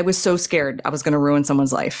 I was so scared I was going to ruin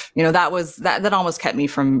someone's life. That almost kept me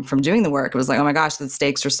from doing the work. It was like, oh my gosh, the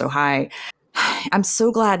stakes are so high. I'm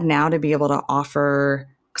so glad now to be able to offer,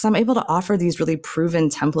 because I'm able to offer these really proven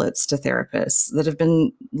templates to therapists that have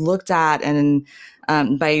been looked at and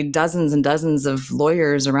by dozens and dozens of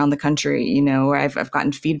lawyers around the country. I've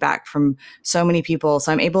gotten feedback from so many people.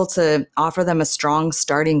 So I'm able to offer them a strong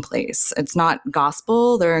starting place. It's not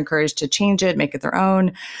gospel. They're encouraged to change it, make it their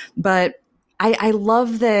own. But I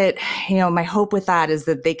love that, my hope with that is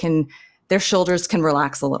that their shoulders can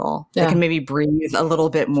relax a little. Yeah. They can maybe breathe a little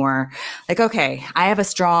bit more. Like, okay, I have a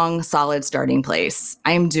strong, solid starting place.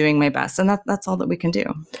 I am doing my best. And that's all that we can do.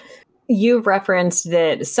 You've referenced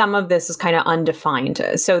that some of this is kind of undefined.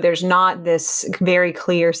 So there's not this very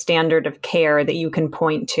clear standard of care that you can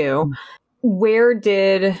point to. Where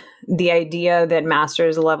did the idea that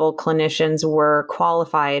master's level clinicians were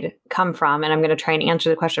qualified come from? And I'm going to try and answer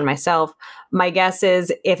the question myself. My guess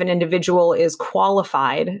is if an individual is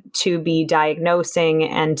qualified to be diagnosing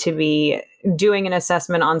and to be doing an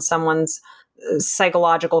assessment on someone's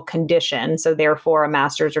psychological condition, so therefore a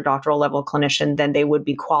master's or doctoral level clinician, then they would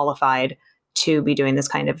be qualified to be doing this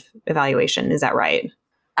kind of evaluation. Is that right?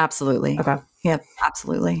 Absolutely. Okay. Yep,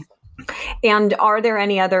 absolutely. And are there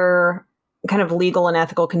any other kind of legal and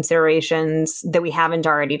ethical considerations that we haven't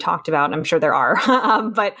already talked about? I'm sure there are,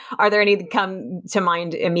 but are there any that come to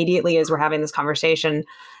mind immediately as we're having this conversation,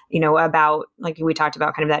 about, like we talked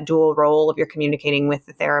about, kind of that dual role of you're communicating with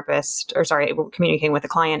the therapist, communicating with the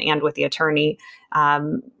client and with the attorney,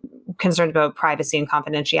 concerned about privacy and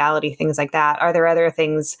confidentiality, things like that. Are there other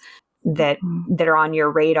things that are on your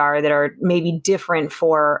radar that are maybe different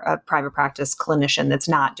for a private practice clinician that's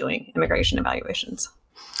not doing immigration evaluations?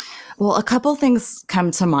 Well, a couple things come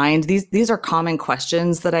to mind. These are common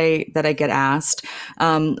questions that I get asked.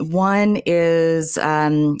 One is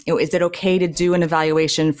it okay to do an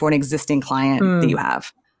evaluation for an existing client that you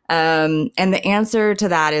have? And the answer to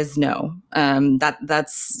that is no.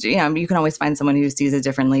 That's you can always find someone who sees it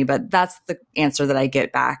differently, but that's the answer that I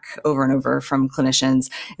get back over and over from clinicians.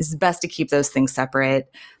 It's best to keep those things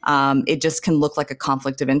separate. It just can look like a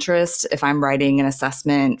conflict of interest if I'm writing an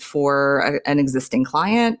assessment for an existing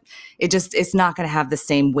client. It's not going to have the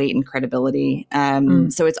same weight and credibility.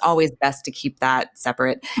 So it's always best to keep that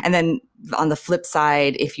separate. And then on the flip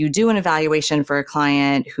side, if you do an evaluation for a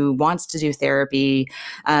client who wants to do therapy,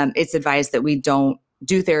 it's advised that we don't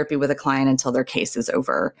do therapy with a client until their case is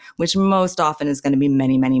over, which most often is going to be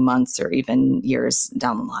many, many months or even years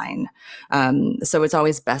down the line. So it's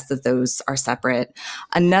always best that those are separate.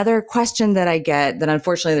 Another question that I get that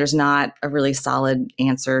unfortunately there's not a really solid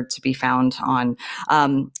answer to be found on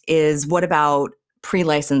is what about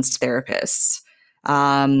pre-licensed therapists?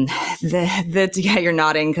 You're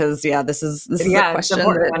nodding because this is a question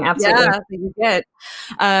one, absolutely. that you get.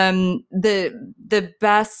 The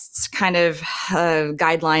best kind of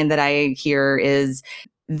guideline that I hear is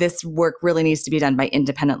this work really needs to be done by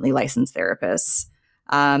independently licensed therapists.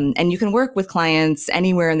 And you can work with clients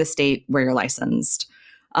anywhere in the state where you're licensed.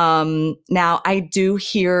 Now, I do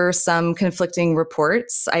hear some conflicting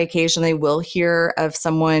reports. I occasionally will hear of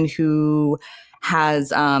someone who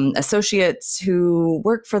has associates who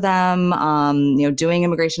work for them, doing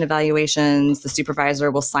immigration evaluations. The supervisor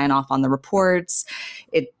will sign off on the reports.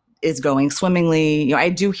 It is going swimmingly. I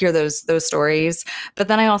do hear those stories, but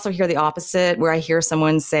then I also hear the opposite, where I hear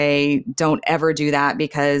someone say, "Don't ever do that,"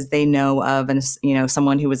 because they know of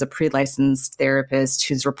someone who was a pre-licensed therapist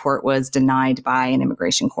whose report was denied by an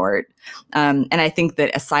immigration court. And I think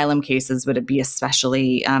that asylum cases would be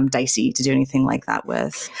especially dicey to do anything like that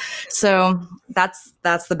with. So that's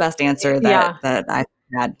the best answer that I've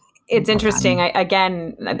had. It's interesting.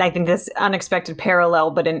 I think this unexpected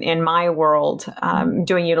parallel, but in my world,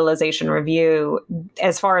 doing utilization review,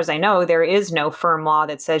 as far as I know, there is no firm law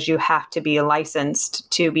that says you have to be licensed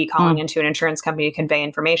to be calling into an insurance company to convey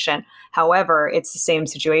information. However, it's the same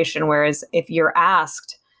situation. Whereas if you're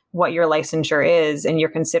asked what your licensure is and you're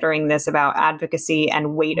considering this about advocacy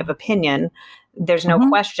and weight of opinion, there's no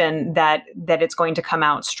question that it's going to come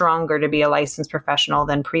out stronger to be a licensed professional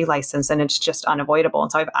than pre-licensed, and it's just unavoidable. And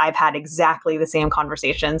so I've had exactly the same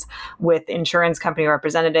conversations with insurance company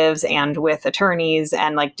representatives and with attorneys,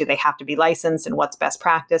 and do they have to be licensed, and what's best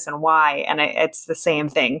practice and why? And it's the same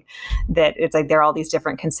thing, that it's there are all these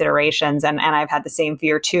different considerations, and I've had the same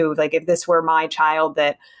fear too. If this were my child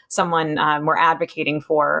that someone were advocating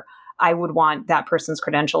for, I would want that person's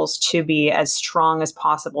credentials to be as strong as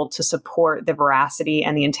possible to support the veracity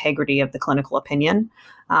and the integrity of the clinical opinion.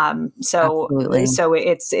 So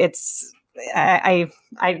it's I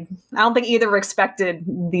don't think either expected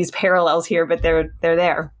these parallels here, but they're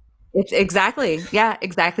there. It's exactly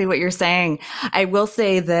what you're saying. I will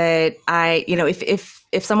say that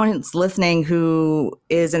if someone's listening who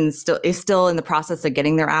is still in the process of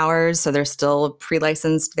getting their hours, so they're still a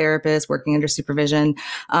pre-licensed therapist working under supervision,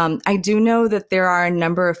 I do know that there are a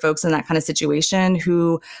number of folks in that kind of situation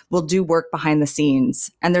who will do work behind the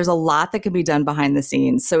scenes, and there's a lot that can be done behind the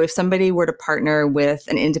scenes. So if somebody were to partner with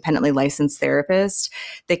an independently licensed therapist,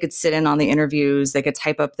 they could sit in on the interviews, they could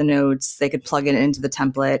type up the notes, they could plug it into the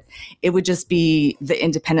template. It would just be the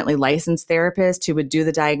independently licensed therapist who would do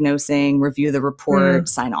the diagnosing, review the report,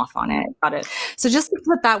 sign off on it. Got it. So just to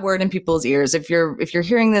put that word in people's ears, if you're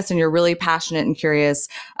hearing this and you're really passionate and curious,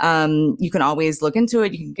 you can always look into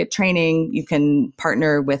it. You can get training. You can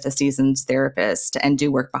partner with a seasoned therapist and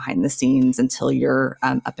do work behind the scenes until you're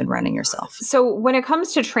up and running yourself. So when it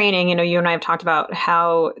comes to training, you and I have talked about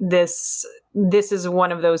how this is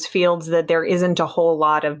one of those fields that there isn't a whole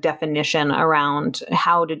lot of definition around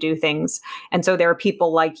how to do things. And so there are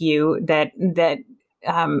people like you that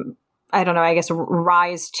I don't know, I guess,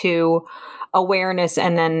 rise to awareness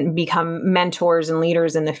and then become mentors and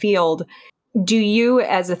leaders in the field. Do you,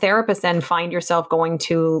 as a therapist, then find yourself going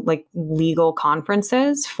to legal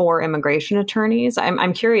conferences for immigration attorneys?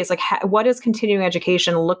 I'm curious, what does continuing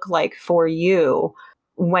education look like for you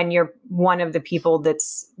when you're one of the people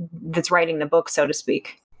that's writing the book, so to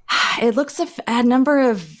speak? It looks a number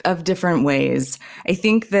of different ways. I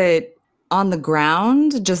think that on the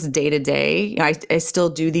ground, just day to day, I still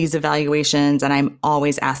do these evaluations and I'm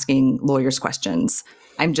always asking lawyers questions.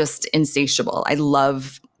 I'm just insatiable. I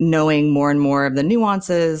love knowing more and more of the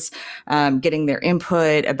nuances, getting their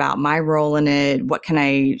input about my role in it. What can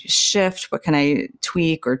I shift? What can I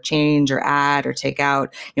tweak or change or add or take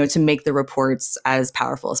out, to make the reports as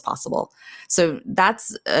powerful as possible? So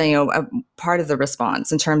that's, a part of the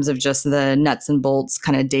response in terms of just the nuts and bolts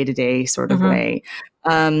kind of day-to-day sort of way.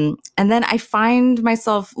 And then I find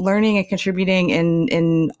myself learning and contributing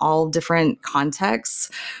in all different contexts.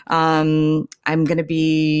 I'm going to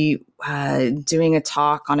be doing a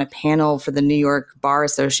talk on a panel for the New York Bar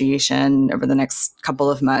Association over the next couple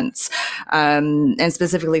of months, and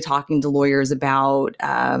specifically talking to lawyers about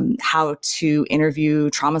how to interview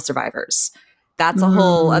trauma survivors. That's a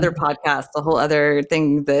whole other podcast, a whole other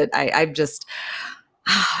thing that I've just...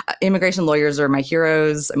 Immigration lawyers are my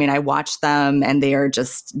heroes. I mean, I watch them and they are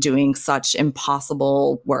just doing such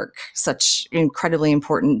impossible work, such incredibly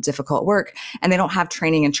important, difficult work, and they don't have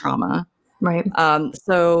training in trauma. Right.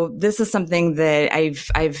 So this is something that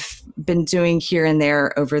I've been doing here and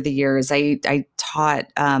there over the years. I taught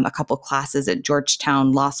a couple classes at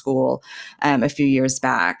Georgetown Law School a few years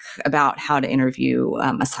back about how to interview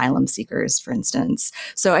asylum seekers, for instance.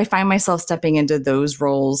 So I find myself stepping into those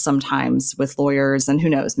roles sometimes with lawyers, and who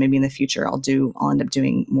knows, maybe in the future I'll end up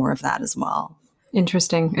doing more of that as well.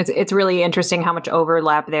 Interesting. It's really interesting how much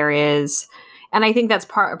overlap there is. And I think that's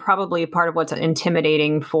probably part of what's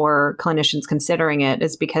intimidating for clinicians considering it,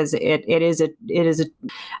 is because it is a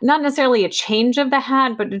not necessarily a change of the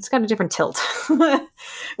hat, but it's got a different tilt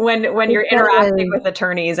when you're interacting with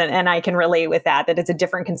attorneys, and I can relate with that it's a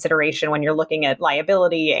different consideration when you're looking at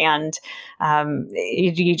liability, and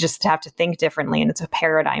you just have to think differently, and it's a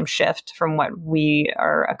paradigm shift from what we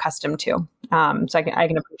are accustomed to. So I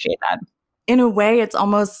can appreciate that. In a way, it's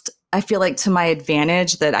almost, I feel like, to my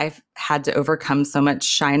advantage that I've had to overcome so much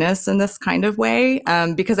shyness in this kind of way,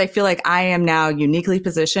 because I feel like I am now uniquely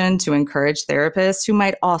positioned to encourage therapists who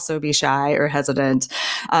might also be shy or hesitant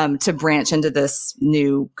to branch into this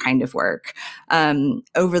new kind of work.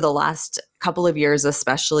 Over the last couple of years,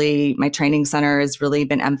 especially, my training center has really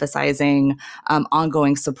been emphasizing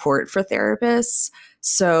ongoing support for therapists.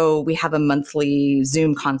 So we have a monthly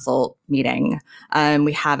Zoom consult meeting.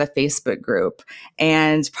 We have a Facebook group.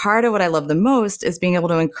 And part of what I love the most is being able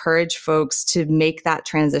to encourage folks to make that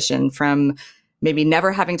transition from maybe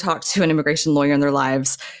never having talked to an immigration lawyer in their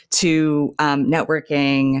lives to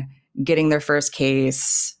networking, getting their first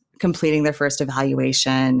case, completing their first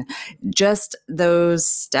evaluation, just those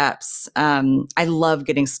steps. I love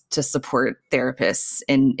getting to support therapists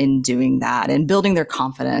in doing that and building their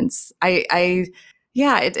confidence.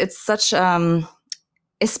 It's such,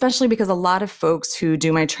 especially because a lot of folks who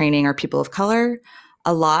do my training are people of color.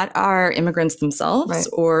 A lot are immigrants themselves, right,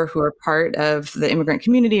 or who are part of the immigrant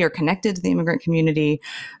community or connected to the immigrant community.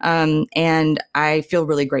 And I feel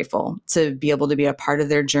really grateful to be able to be a part of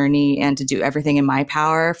their journey and to do everything in my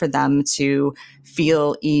power for them to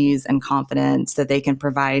feel ease and confidence that they can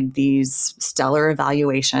provide these stellar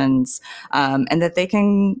evaluations, and that they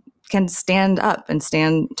can stand up and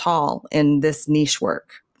stand tall in this niche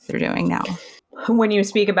work they're doing now. When you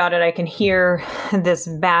speak about it, I can hear this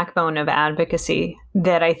backbone of advocacy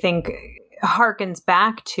that I think harkens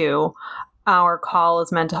back to our call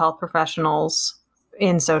as mental health professionals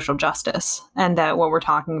in social justice, and that what we're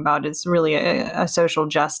talking about is really a social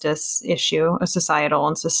justice issue, a societal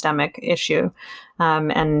and systemic issue.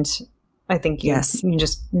 And I think you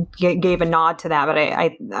just gave a nod to that, but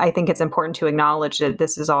I think it's important to acknowledge that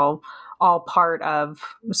this is all part of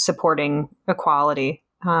supporting equality,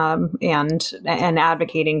 and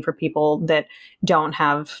advocating for people that don't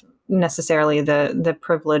have necessarily the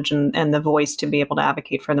privilege and the voice to be able to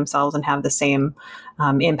advocate for themselves and have the same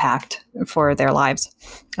impact for their lives.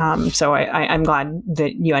 So I'm glad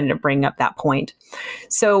that you ended up bringing up that point.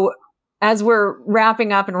 So as we're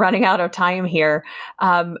wrapping up and running out of time here,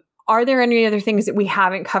 are there any other things that we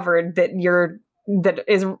haven't covered that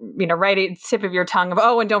is right at the tip of your tongue of,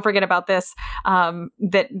 and don't forget about this,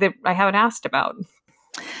 that I haven't asked about?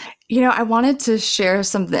 I wanted to share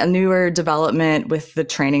a newer development with the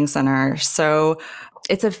training center. So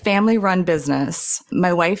it's a family-run business.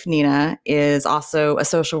 My wife, Nina, is also a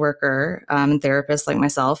social worker and therapist like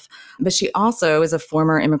myself, but she also is a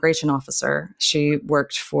former immigration officer. She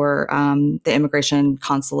worked for the immigration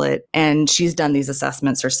consulate, and she's done these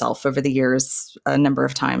assessments herself over the years a number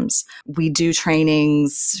of times. We do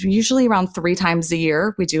trainings usually around 3 times a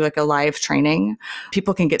year. We do like a live training.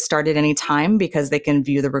 People can get started anytime because they can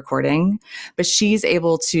view the recording, but she's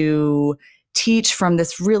able to teach from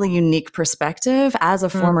this really unique perspective as a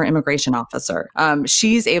former immigration officer.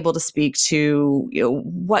 She's able to speak to,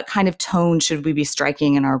 what kind of tone should we be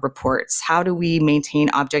striking in our reports? How do we maintain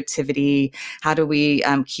objectivity? How do we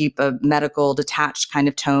keep a medical detached kind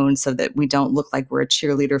of tone so that we don't look like we're a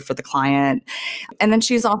cheerleader for the client? And then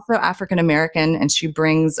she's also African American, and she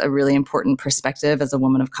brings a really important perspective as a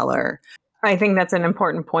woman of color. I think that's an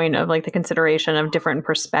important point of like the consideration of different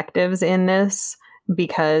perspectives in this,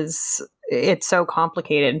 because it's so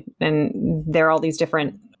complicated and there are all these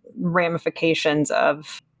different ramifications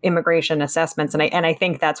of immigration assessments. And I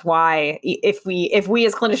think that's why if we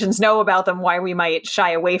as clinicians know about them, why we might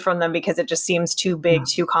shy away from them, because it just seems too big,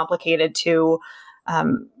 too complicated,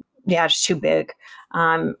 just too big.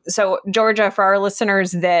 So Georgia, for our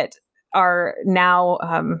listeners that are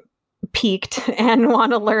now piqued and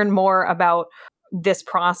want to learn more about this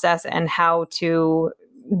process and how to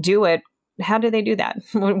do it, how do they do that?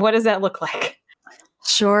 What does that look like?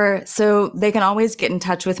 Sure. So they can always get in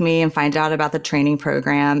touch with me and find out about the training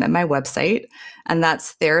program at my website, and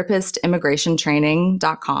that's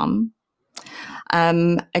therapist.immigrationtraining.com.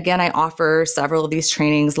 Again, I offer several of these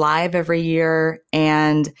trainings live every year.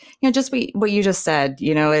 And, just what you just said,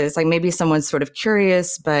 it's like maybe someone's sort of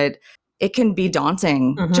curious, but it can be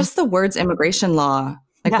daunting. Mm-hmm. Just the words immigration law.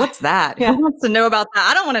 Like, what's that? Yeah. Who wants to know about that?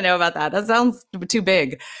 I don't want to know about that. That sounds too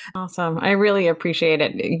big. Awesome. I really appreciate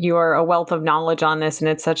it. You are a wealth of knowledge on this, and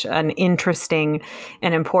it's such an interesting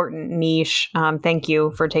and important niche. Thank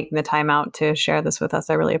you for taking the time out to share this with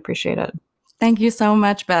us. I really appreciate it. Thank you so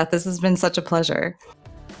much, Beth. This has been such a pleasure.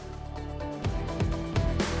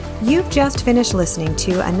 You've just finished listening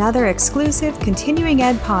to another exclusive Continuing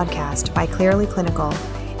Ed podcast by Clearly Clinical.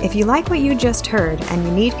 If you like what you just heard and you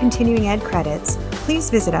need Continuing Ed credits, please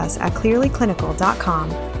visit us at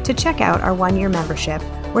clearlyclinical.com to check out our 1-year membership,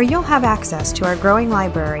 where you'll have access to our growing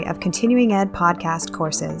library of Continuing Ed podcast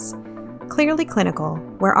courses. Clearly Clinical,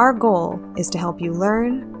 where our goal is to help you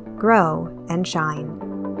learn, grow, and shine.